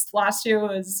was last year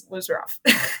was rough.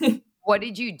 What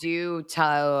did you do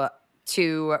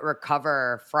to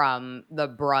recover from the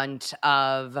brunt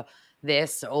of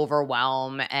this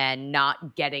overwhelm and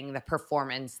not getting the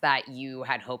performance that you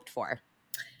had hoped for?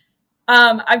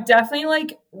 I've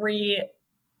definitely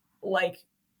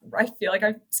I feel like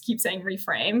I keep saying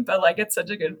reframe, but like it's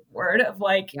such a good word of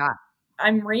like, Yeah.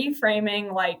 I'm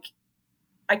reframing. Like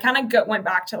I kind of went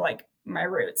back to like my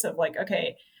roots of like,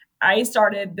 okay, I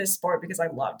started this sport because I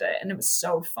loved it and it was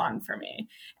so fun for me.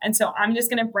 And so I'm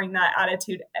just going to bring that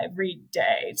attitude every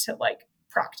day to like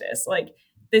practice. Like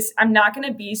this, I'm not going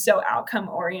to be so outcome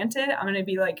oriented. I'm going to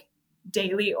be like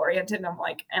daily oriented. And I'm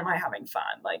like, am I having fun?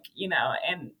 Like,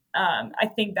 and I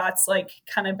think that's like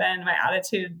kind of been my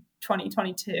attitude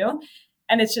 2022.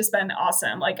 And it's just been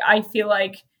awesome. Like, I feel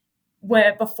like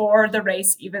before the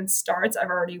race even starts, I've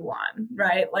already won,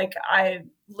 right? Like I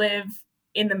live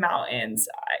in the mountains,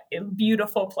 a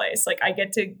beautiful place. Like I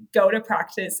get to go to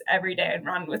practice every day and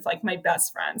run with like my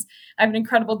best friends. I have an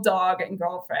incredible dog and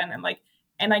girlfriend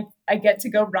and I get to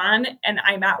go run and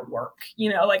I'm at work,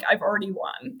 like I've already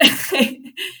won.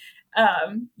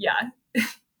 Yeah.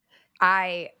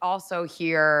 I also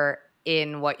hear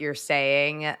in what you're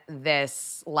saying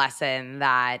this lesson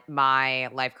that my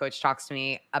life coach talks to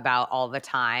me about all the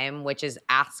time, which is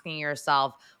asking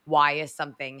yourself, why is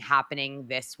something happening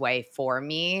this way for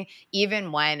me,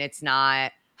 even when it's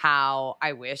not how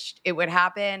I wished it would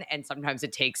happen? And sometimes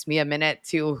it takes me a minute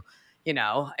to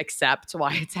accept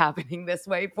why it's happening this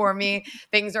way for me.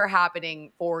 Things are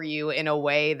happening for you in a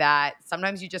way that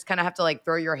sometimes you just kind of have to like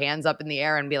throw your hands up in the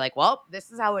air and be like, well,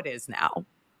 this is how it is now.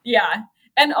 Yeah.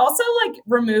 And also like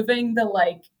removing the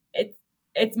like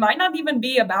it might not even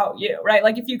be about you, right?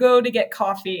 Like if you go to get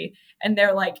coffee and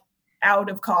they're like out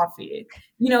of coffee,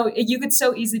 you could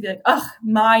so easily be like, oh,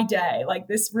 my day, like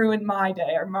this ruined my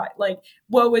day, or my like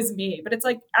woe is me. But it's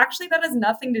like actually that has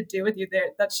nothing to do with you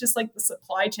there. That's just like the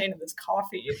supply chain of this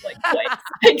coffee like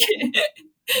place.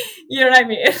 You know what I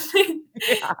mean?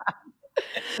 Yeah.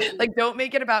 Like, don't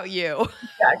make it about you.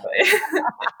 Exactly.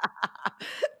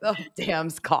 Oh,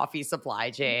 damn coffee supply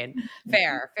chain.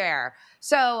 Fair.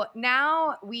 So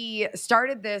now we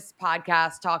started this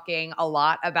podcast talking a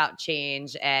lot about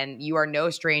change, and you are no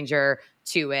stranger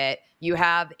to it. You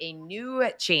have a new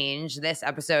change this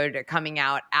episode coming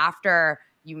out after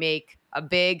you make a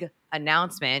big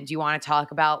announcement. Do you want to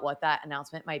talk about what that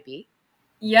announcement might be?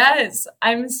 Yes,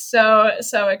 I'm so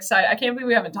excited. I can't believe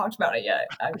we haven't talked about it yet.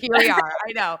 Here we are.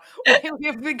 I know.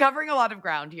 We've been covering a lot of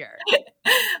ground here.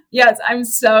 Yes, I'm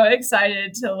so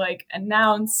excited to like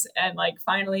announce and like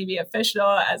finally be official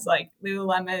as like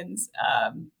Lululemon's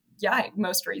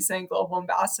most recent global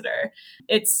ambassador.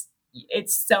 It's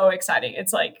so exciting.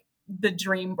 It's like the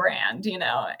dream brand,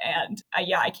 and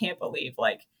I can't believe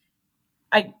like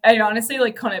I honestly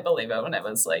like couldn't believe it when it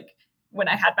was like when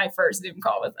I had my first Zoom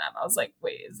call with them. I was like,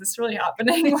 wait, is this really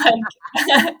happening?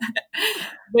 Like,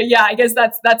 but yeah, I guess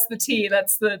that's the tea.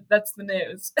 That's the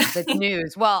news. The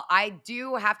news. Well, I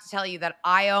do have to tell you that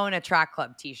I own a Track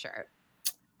Club t-shirt.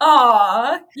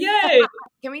 Aw, yay.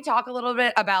 Can we talk a little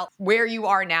bit about where you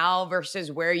are now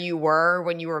versus where you were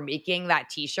when you were making that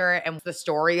t-shirt and the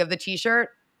story of the t-shirt?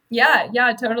 Yeah,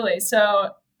 totally.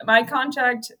 So my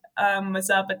contract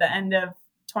was up at the end of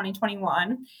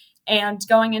 2021, and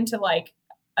going into like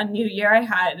a new year, I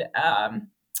had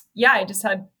I just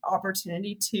had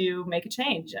opportunity to make a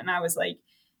change, and I was like,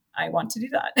 I want to do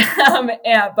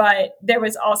that. But there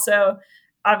was also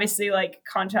obviously like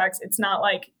contracts. It's not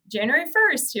like January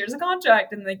 1st, here's a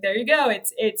contract, and like there you go.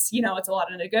 It's it's a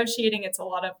lot of negotiating. It's a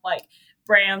lot of like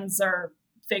brands are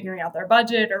figuring out their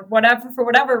budget or whatever for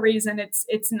whatever reason.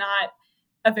 It's not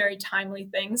a very timely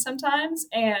thing sometimes.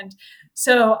 And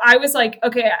so I was like,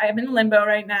 okay, I'm in limbo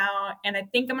right now, and I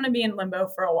think I'm going to be in limbo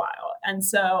for a while. And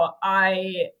so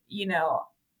I'm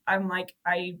like,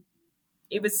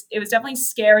 it was definitely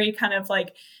scary, kind of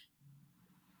like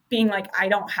being like, I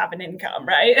don't have an income,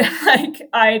 right? Like,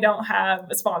 I don't have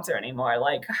a sponsor anymore.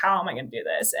 Like, how am I going to do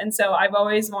this? And so I've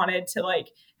always wanted to like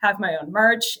have my own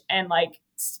merch, and like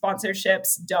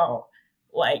sponsorships don't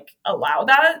like allow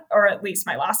that, or at least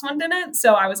my last one didn't.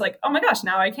 So I was like, oh my gosh,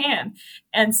 now I can.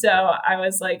 And so I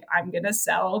was like, I'm going to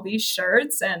sell these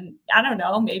shirts, and I don't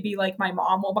know, maybe like my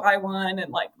mom will buy one,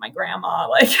 and like my grandma,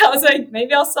 like I was like,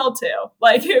 maybe I'll sell two,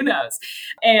 like who knows?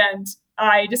 And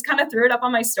I just kind of threw it up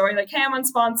on my story, like, hey, I'm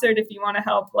unsponsored. If you want to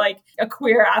help like a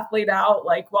queer athlete out,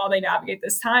 like while they navigate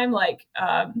this time, like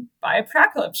buy a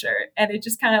Pratt Club shirt. And it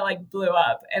just kind of like blew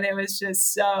up. And it was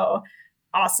just so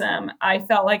awesome. I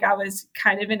felt like I was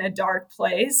kind of in a dark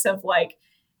place of like,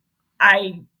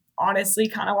 I honestly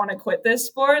kind of want to quit this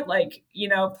sport. Like,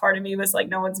 part of me was like,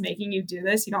 no one's making you do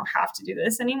this. You don't have to do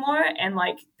this anymore. And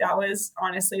like, that was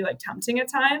honestly like tempting at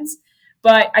times.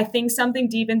 But I think something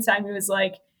deep inside me was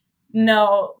like,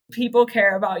 no, people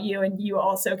care about you, and you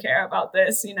also care about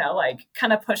this, like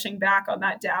kind of pushing back on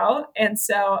that doubt. And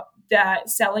so that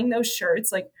selling those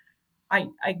shirts, like I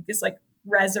just like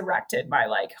resurrected my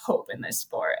like hope in this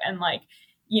sport. And like,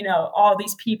 all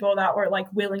these people that were like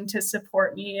willing to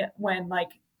support me when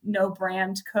like no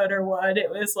brand could or would, it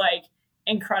was like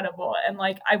incredible. And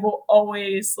like, I will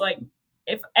always like,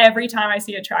 if every time I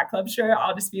see a Track Club shirt,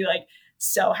 I'll just be like,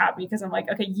 so happy, because I'm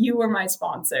like, okay, you were my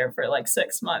sponsor for like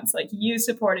 6 months. Like, you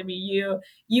supported me,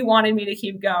 you wanted me to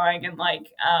keep going. And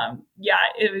like,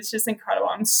 it was just incredible.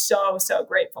 I'm so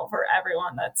grateful for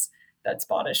everyone that's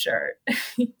bought a shirt.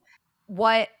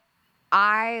 What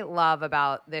I love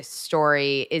about this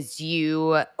story is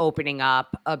you opening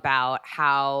up about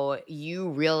how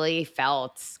you really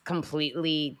felt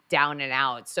completely down and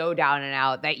out, so down and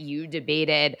out that you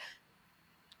debated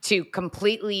to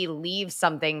completely leave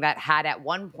something that had at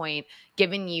one point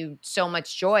given you so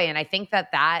much joy. And I think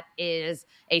that that is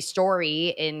a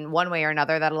story in one way or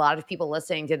another that a lot of people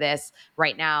listening to this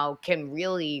right now can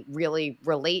really, really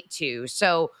relate to.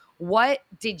 So, what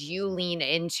did you lean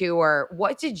into, or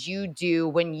what did you do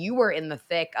when you were in the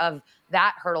thick of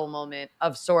that hurdle moment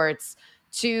of sorts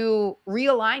to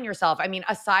realign yourself? I mean,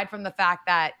 aside from the fact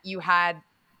that you had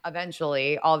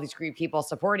eventually all these great people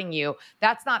supporting you,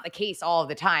 that's not the case all of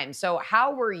the time. So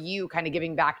how were you kind of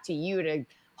giving back to you to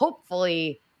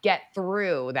hopefully get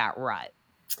through that rut?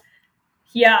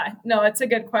 Yeah, no, it's a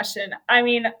good question. I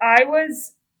mean, I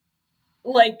was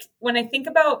like, when I think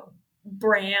about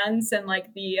brands and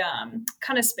like the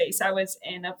kind of space I was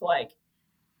in of like,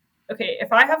 okay,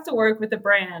 if I have to work with a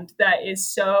brand that is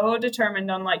so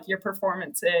determined on like your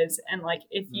performances, and like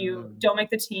if you don't make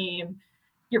the team,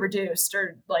 you're reduced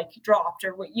or like dropped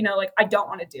or what, like I don't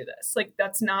want to do this. Like,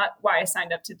 that's not why I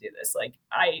signed up to do this.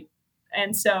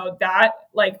 And so that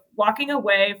like walking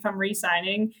away from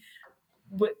re-signing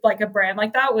with like a brand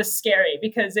like that was scary,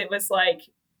 because it was like,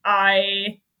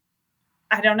 I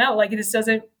don't know, like this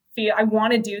doesn't feel, I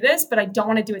want to do this, but I don't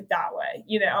want to do it that way,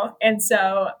 And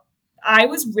so I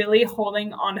was really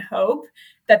holding on hope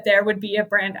that there would be a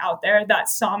brand out there that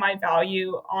saw my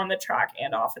value on the track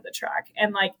and off of the track.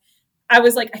 And like, I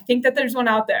was like, I think that there's one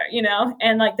out there,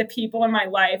 And like the people in my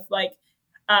life, like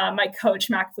my coach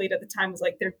Mac Fleet at the time was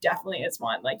like, there definitely is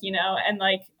one, like, and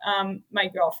like my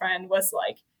girlfriend was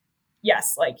like,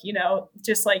 yes, like,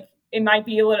 just like, it might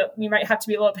be a little, you might have to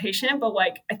be a little patient, but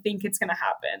like, I think it's going to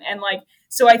happen. And like,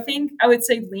 so I think I would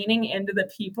say leaning into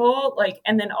the people, like,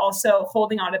 and then also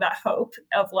holding on to that hope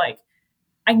of like,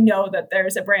 I know that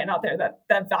there's a brand out there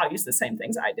that values the same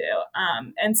things I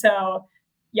do. And so,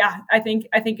 yeah, I think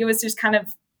it was just kind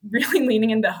of really leaning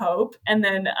into hope. And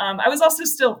then I was also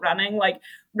still running. Like,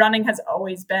 running has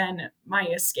always been my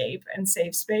escape and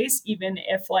safe space, even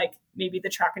if like maybe the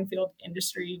track and field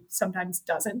industry sometimes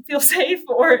doesn't feel safe,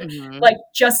 or like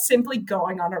just simply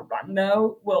going on a run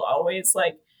though will always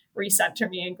like recenter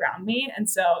me and ground me. And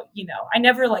so, I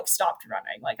never like stopped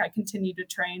running. Like I continued to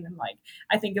train, and like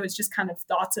I think it was just kind of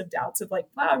thoughts of doubts of like,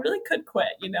 wow, I really could quit,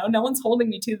 no one's holding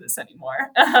me to this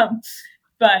anymore.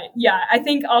 But yeah, I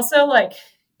think also like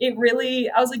I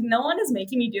was like, no one is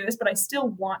making me do this, but I still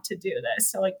want to do this.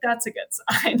 So like, that's a good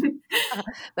sign.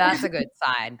 That's a good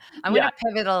sign. I'm going Yeah. to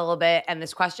pivot a little bit, and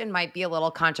this question might be a little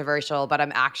controversial, but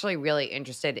I'm actually really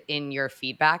interested in your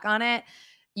feedback on it.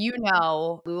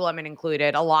 Lululemon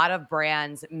included, a lot of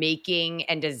brands making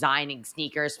and designing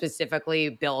sneakers specifically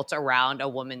built around a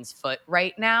woman's foot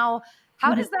right now.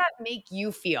 How Mhm. does that make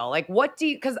you feel? Like, what do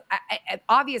you, because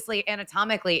obviously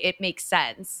anatomically it makes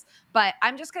sense, but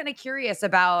I'm just kind of curious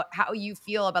about how you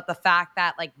feel about the fact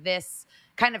that like this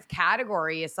kind of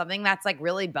category is something that's like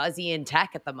really buzzy in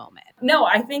tech at the moment. No,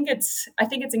 I think it's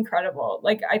incredible.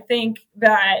 Like I think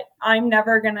that I'm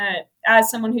never gonna,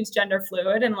 as someone who's gender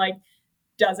fluid and like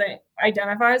doesn't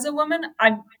identify as a woman,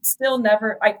 I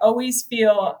always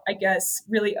feel, I guess,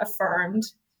 really affirmed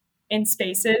in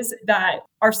spaces that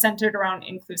are centered around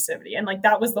inclusivity. And like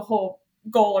that was the whole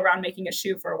goal around making a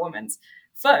shoe for a woman's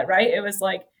foot, right? It was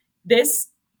like, this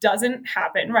doesn't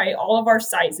happen, right? All of our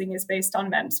sizing is based on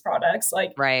men's products.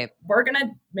 Like, Right. we're going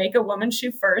to make a woman's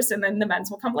shoe first and then the men's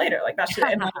will come later. Like, that's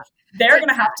just, and like, they're going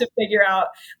to have to figure out,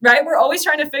 right? We're always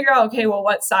trying to figure out, okay, well,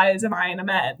 what size am I in a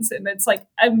men's? And it's like,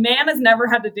 a man has never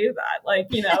had to do that. Like,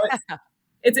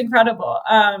 it's incredible.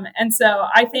 And so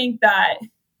I think that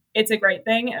it's a great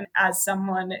thing. And as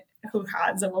someone who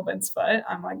has a woman's foot,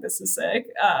 I'm like, this is sick.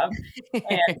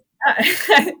 And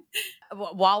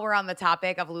While we're on the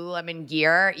topic of Lululemon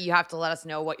gear, you have to let us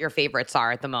know what your favorites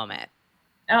are at the moment.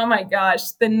 oh my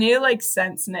gosh, the new like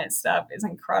Sense Knit stuff is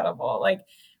incredible. Like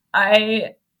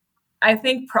I I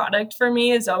think product for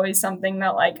me is always something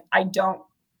that like I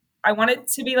want it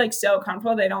to be like so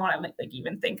comfortable they don't want to like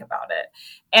even think about it.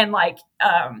 And like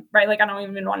right, like I don't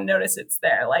even want to notice it's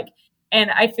there. Like,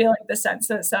 and I feel like the Sense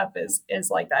Knit stuff is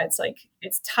like that. It's like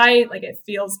it's tight, like it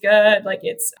feels good, like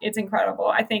it's incredible.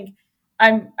 I think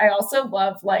I also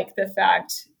love like the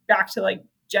fact, back to like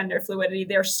gender fluidity,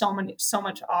 there's so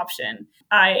much option.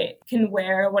 I can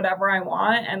wear whatever I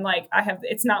want, and like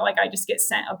it's not like I just get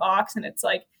sent a box and it's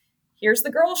like, here's the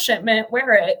girl shipment,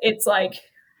 wear it. It's like,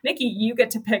 Nikki, you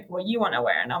get to pick what you want to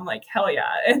wear. And I'm like, hell yeah.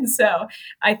 And so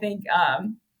I think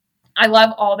I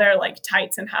love all their like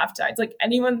tights and half tights. Like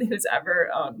anyone who's ever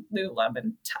owned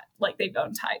Lululemon, like they've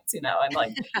owned tights, and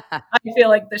like I feel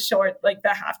like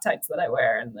the half tights that I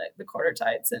wear and the quarter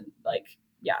tights, and like,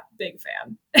 yeah, big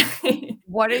fan.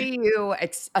 What are you,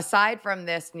 aside from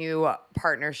this new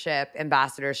partnership,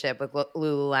 ambassadorship with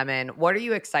Lululemon, what are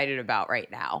you excited about right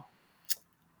now?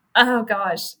 Oh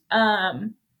gosh.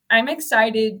 I'm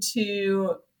excited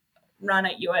to run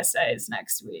at USA's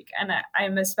next week. And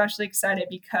I'm especially excited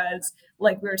because,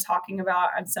 like we were talking about,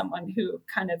 I'm someone who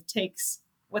kind of takes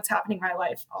what's happening in my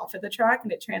life off of the track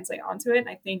and it translates onto it. And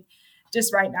I think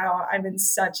just right now, I'm in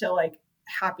such a like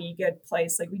happy, good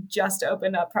place. Like we just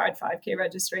opened up Pride 5K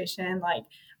registration. Like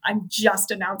I'm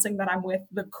just announcing that I'm with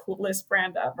the coolest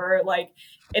brand ever. Like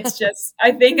it's just,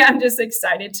 I think I'm just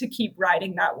excited to keep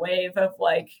riding that wave of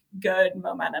like good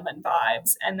momentum and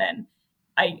vibes. And then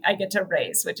I get to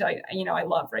race, which I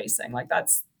love racing. Like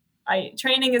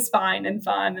training is fine and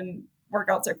fun and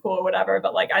workouts are cool or whatever.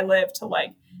 But like I live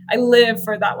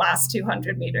for that last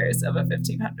 200 meters of a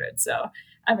 1500. So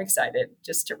I'm excited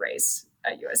just to race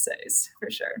at USA's for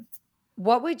sure.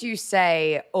 What would you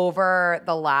say over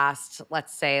the last,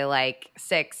 let's say, like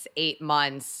 6, 8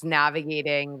 months,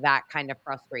 navigating that kind of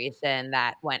frustration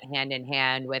that went hand in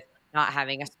hand with not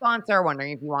having a sponsor,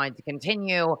 wondering if you wanted to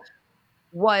continue,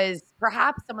 was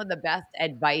perhaps some of the best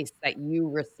advice that you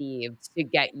received to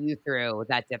get you through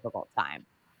that difficult time?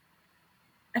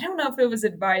 I don't know if it was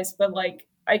advice, but like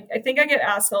I think I get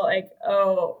asked like,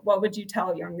 oh, what would you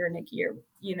tell younger Nikki, or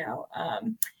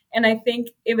and I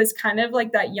think it was kind of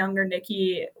like that younger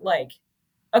Nikki, like,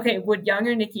 okay, would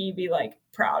younger Nikki be like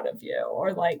proud of you,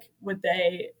 or like would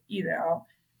they,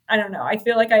 I don't know. I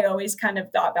feel like I always kind of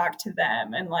thought back to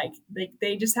them, and like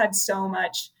they just had so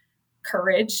much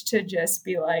courage to just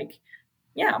be like,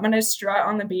 yeah, I'm gonna strut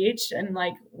on the beach and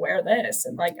like wear this,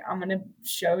 and like I'm gonna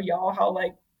show y'all how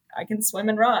like I can swim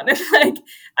and run. And like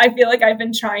I feel like I've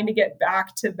been trying to get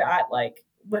back to that like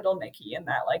little Nikki and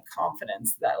that like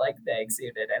confidence that like they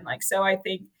exuded. And like so I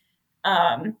think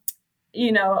I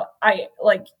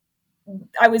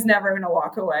was never gonna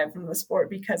walk away from the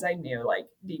sport because I knew like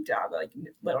deep down like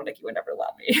little Nikki would never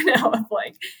let me, of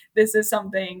like this is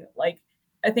something like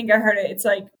I think I heard it. It's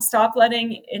like, stop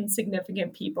letting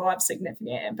insignificant people have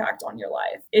significant impact on your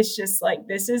life. It's just like,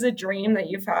 this is a dream that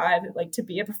you've had, like to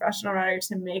be a professional runner,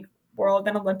 to make world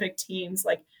and Olympic teams,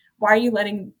 like, why are you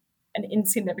letting an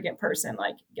insignificant person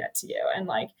like get to you? And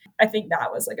like, I think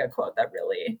that was like a quote that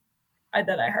really,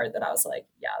 that I heard that I was like,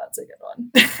 yeah, that's a good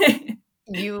one.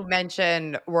 You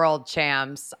mentioned world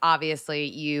champs. Obviously,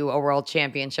 you a world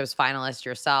championships finalist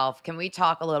yourself. Can we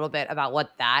talk a little bit about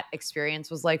what that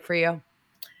experience was like for you?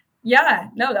 Yeah,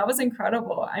 no, that was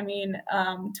incredible. I mean,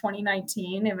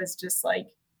 2019, it was just like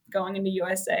going into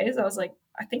USA's. I was like,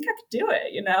 I think I could do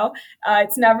it.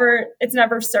 It's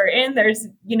never certain. There's,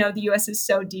 the US is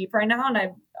so deep right now,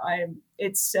 and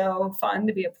it's so fun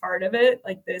to be a part of it,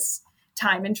 like this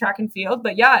time in track and field.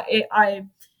 But yeah, I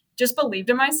just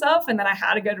believed in myself, and then I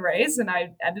had a good race, and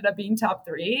I ended up being top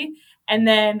three. And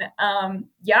then,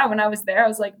 yeah, when I was there, I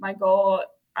was like, my goal.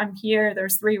 I'm here.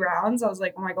 There's 3 rounds. I was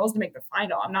like, well, my goal is to make the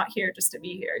final. I'm not here just to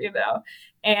be here.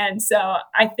 And so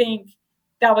I think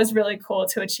that was really cool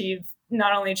to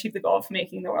not only achieve the goal of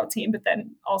making the world team, but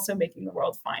then also making the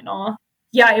world final.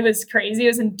 Yeah, it was crazy. It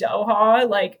was in Doha.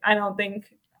 Like, I don't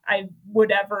think I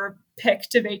would ever pick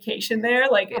to vacation there.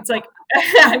 Like, it's like,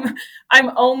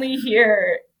 I'm only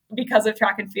here because of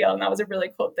track and field. And that was a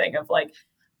really cool thing of like,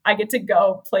 I get to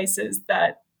go places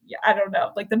that, I don't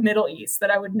know, like the Middle East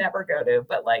that I would never go to,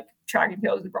 but like track and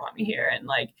field brought me here. And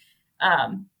like,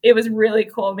 it was really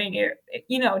cool being here,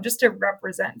 just to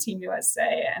represent Team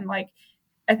USA. And like,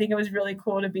 I think it was really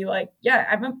cool to be like, yeah,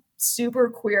 I'm a super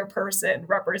queer person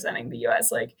representing the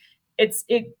US. Like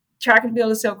track and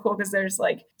field is so cool because there's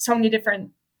like so many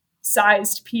different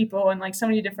sized people and like so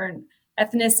many different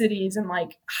ethnicities and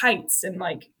like heights and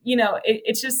like,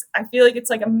 it's just, I feel like it's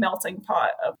like a melting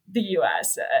pot of the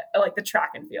US, like the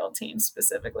track and field team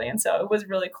specifically. And so it was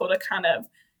really cool to kind of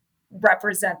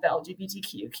represent the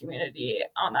LGBTQ community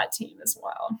on that team as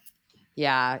well.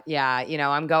 Yeah.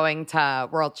 I'm going to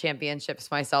world championships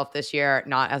myself this year,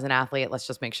 not as an athlete. Let's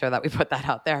just make sure that we put that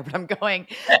out there. But I'm going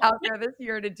out there this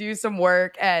year to do some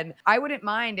work. And I wouldn't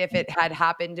mind if it had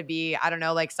happened to be, I don't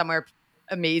know, like somewhere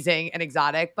amazing and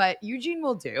exotic, but Eugene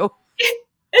will do.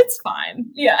 It's fine.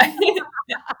 Yeah.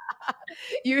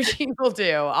 Eugene will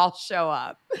do. I'll show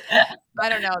up. I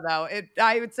don't know though.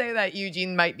 I would say that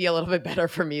Eugene might be a little bit better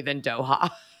for me than Doha.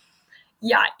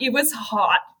 Yeah, it was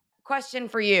hot. Question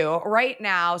for you. Right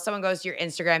now, someone goes to your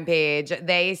Instagram page,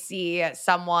 they see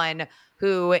someone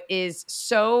who is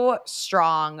so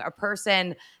strong, a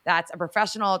person that's a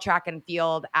professional track and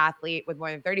field athlete with more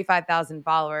than 35,000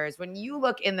 followers. When you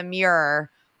look in the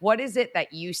mirror, what is it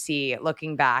that you see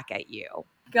looking back at you?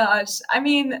 Gosh, I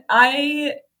mean,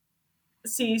 I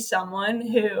see someone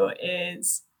who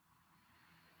is,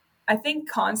 I think,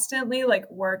 constantly like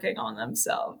working on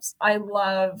themselves. I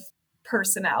love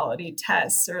personality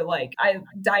tests, or like I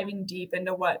diving deep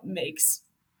into what makes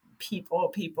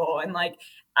people, and like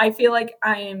I feel like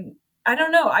I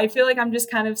don't know, I feel like I'm just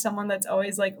kind of someone that's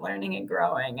always like learning and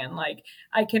growing, and like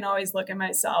I can always look at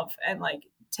myself and like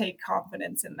take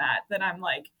confidence in that I'm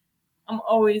like, I'm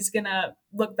always gonna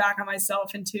look back on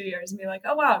myself in 2 years and be like,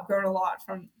 oh wow, I've grown a lot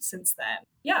from since then.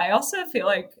 Yeah, I also feel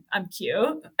like I'm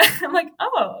cute. I'm like,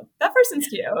 oh, that person's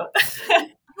cute.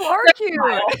 You are cute.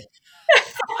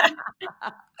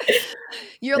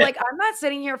 You're like, I'm not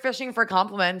sitting here fishing for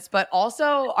compliments, but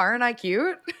also, aren't I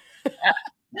cute?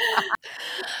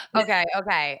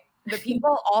 Okay. The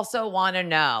people also want to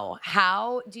know,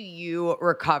 how do you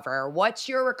recover? What's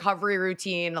your recovery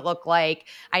routine look like?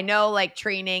 I know like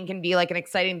training can be like an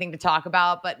exciting thing to talk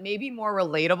about, but maybe more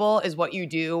relatable is what you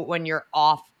do when you're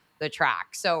off the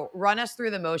track. So run us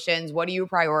through the motions. What do you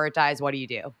prioritize? What do you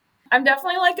do? I'm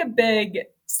definitely like a big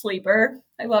sleeper.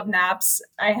 I love naps.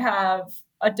 I have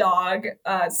a dog,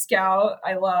 Scout.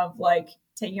 I love like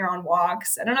taking her on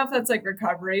walks. I don't know if that's like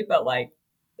recovery, but like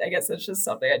I guess that's just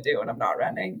something I do when I'm not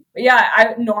running. But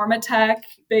yeah, Normatec,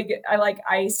 I like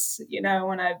ice,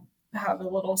 when I have a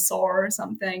little sore or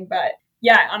something. But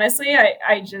yeah, honestly,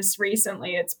 I just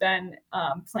recently, it's been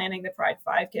planning the Pride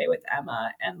 5K with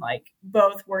Emma, and like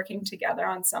both working together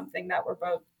on something that we're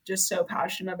both just so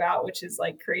passionate about, which is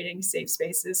like creating safe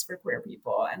spaces for queer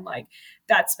people. And like,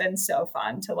 that's been so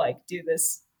fun to like do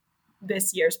this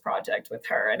year's project with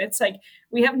her. And it's like,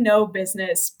 we have no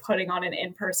business putting on an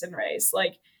in-person race.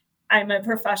 Like, I'm a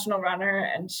professional runner,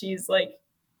 and she's like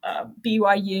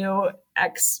BYU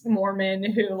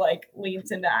ex-Mormon who like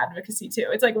leans into advocacy too.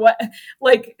 It's like, what,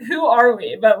 like, who are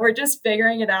we? But we're just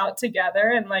figuring it out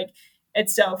together. And like,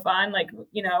 it's so fun. Like,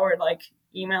 we're like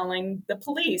emailing the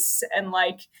police and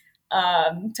like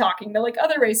talking to like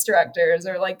other race directors,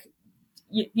 or like,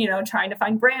 trying to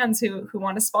find brands who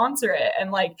want to sponsor it.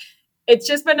 And like, it's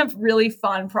just been a really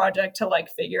fun project to like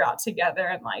figure out together.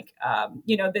 And like,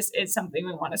 this is something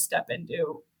we want to step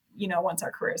into once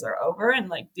our careers are over and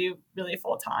like do really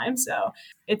full time. So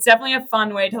it's definitely a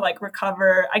fun way to like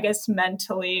recover, I guess,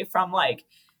 mentally from like,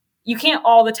 you can't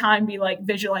all the time be like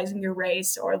visualizing your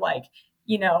race or like,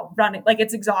 running, like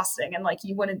it's exhausting and like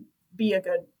you wouldn't be a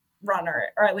good runner,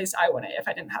 or at least I wouldn't if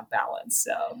I didn't have balance.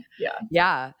 So yeah.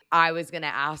 Yeah. I was going to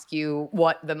ask you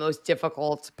what the most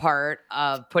difficult part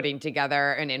of putting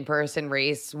together an in-person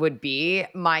race would be.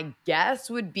 My guess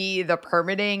would be the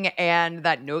permitting and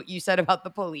that note you said about the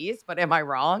police, but am I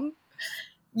wrong?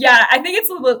 Yeah, I think it's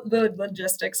the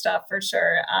logistic stuff for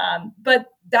sure. But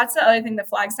that's the other thing. The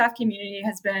Flagstaff community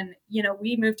has been,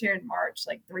 we moved here in March,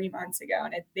 like 3 months ago,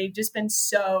 and they've just been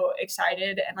so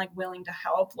excited and like willing to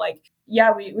help. Like,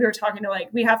 yeah, we were talking to like,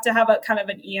 we have to have a kind of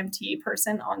an EMT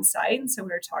person on site. And so we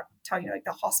were talking to like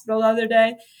the hospital the other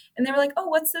day, and they were like, oh,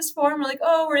 what's this for? And we're like,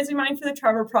 oh, we're raising money for the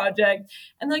Trevor Project.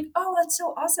 And like, oh, that's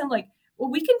so awesome. Like,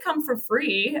 well, we can come for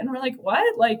free. And we're like,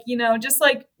 what? Like, just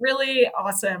like really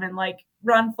awesome. And like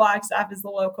Run Flagstaff is the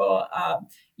local,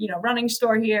 running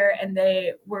store here. And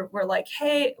they were like,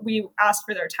 hey, we asked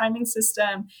for their timing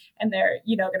system and they're,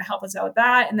 going to help us out with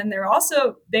that. And then they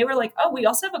were like, oh, we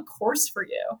also have a course for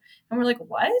you. And we're like,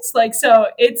 what? Like, so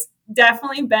it's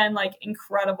definitely been like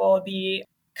incredible, the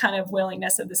kind of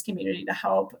willingness of this community to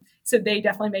help. So they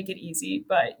definitely make it easy.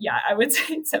 But yeah, I would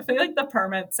say it's definitely like the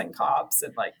permits and cops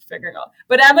and like figuring out.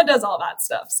 But Emma does all that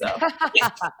stuff. So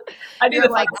I do. You're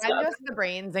like, I'm just the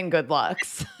brains and good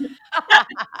looks.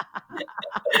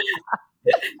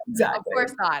 Exactly. Of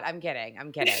course not. I'm kidding.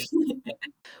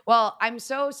 Well, I'm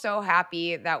so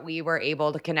happy that we were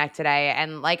able to connect today.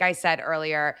 And like I said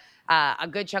earlier, a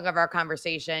good chunk of our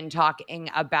conversation talking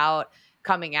about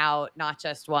coming out not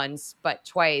just once, but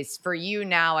twice. For you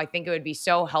now, I think it would be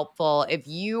so helpful if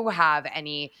you have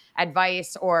any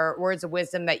advice or words of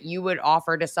wisdom that you would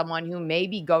offer to someone who may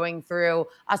be going through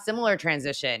a similar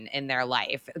transition in their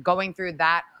life, going through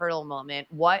that hurdle moment.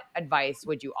 What advice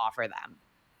would you offer them?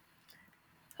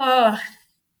 Oh,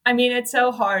 I mean, it's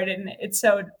so hard and it's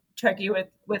so tricky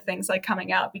with things like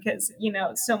coming out because,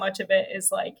 so much of it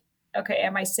is like, okay,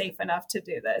 am I safe enough to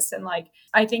do this? And like,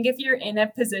 I think if you're in a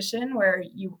position where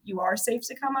you are safe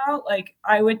to come out, like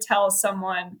I would tell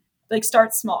someone, like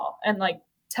start small and like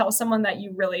tell someone that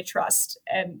you really trust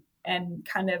and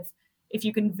kind of, if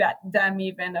you can vet them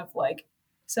even of like,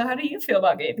 so how do you feel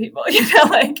about gay people?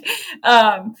 Like,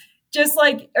 just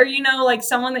like, or, like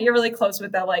someone that you're really close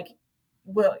with that like,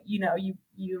 will,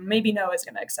 you maybe know is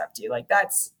going to accept you. Like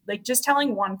that's like just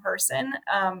telling one person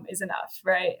is enough,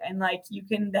 right? And like you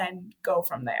can then go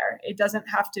from there. It doesn't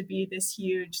have to be this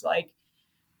huge like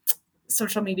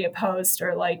social media post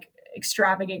or like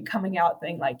extravagant coming out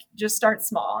thing. Like just start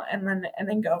small and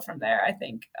then go from there, I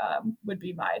think would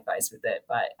be my advice with it.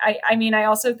 But I mean, I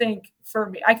also think for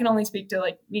me, I can only speak to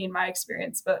like me and my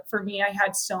experience, but for me, I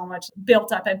had so much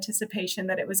built up anticipation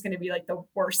that it was going to be like the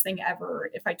worst thing ever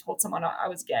if I told someone I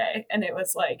was gay. And it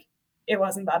was like, it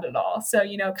wasn't that at all. So,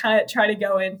 kind of try to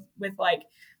go in with like,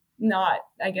 not,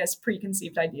 I guess,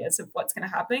 preconceived ideas of what's going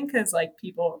to happen because like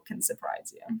people can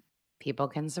surprise you. People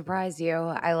can surprise you.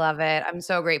 I love it. I'm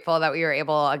so grateful that we were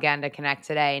able again to connect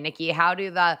today. Nikki, how do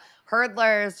the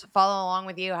hurdlers follow along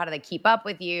with you? How do they keep up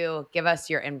with you? Give us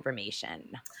your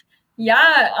information.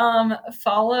 Yeah,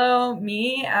 follow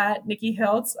me at Nikki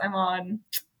Hiltz. I'm on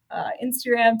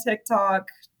Instagram, TikTok,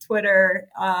 Twitter,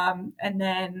 and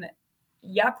then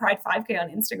Pride 5K on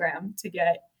Instagram to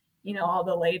get all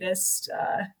the latest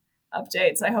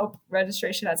updates. I hope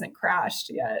registration hasn't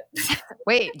crashed yet.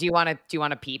 Wait, do you want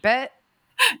to peep it?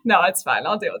 No, it's fine.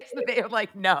 I'll deal with it. They're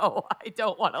like, no, I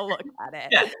don't want to look at it.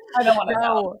 Yeah, I don't want to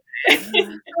know.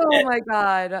 Oh my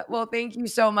God. Well, thank you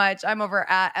so much. I'm over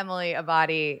at Emily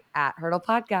Abadi at Hurdle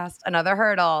Podcast. Another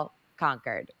hurdle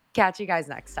conquered. Catch you guys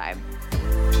next time.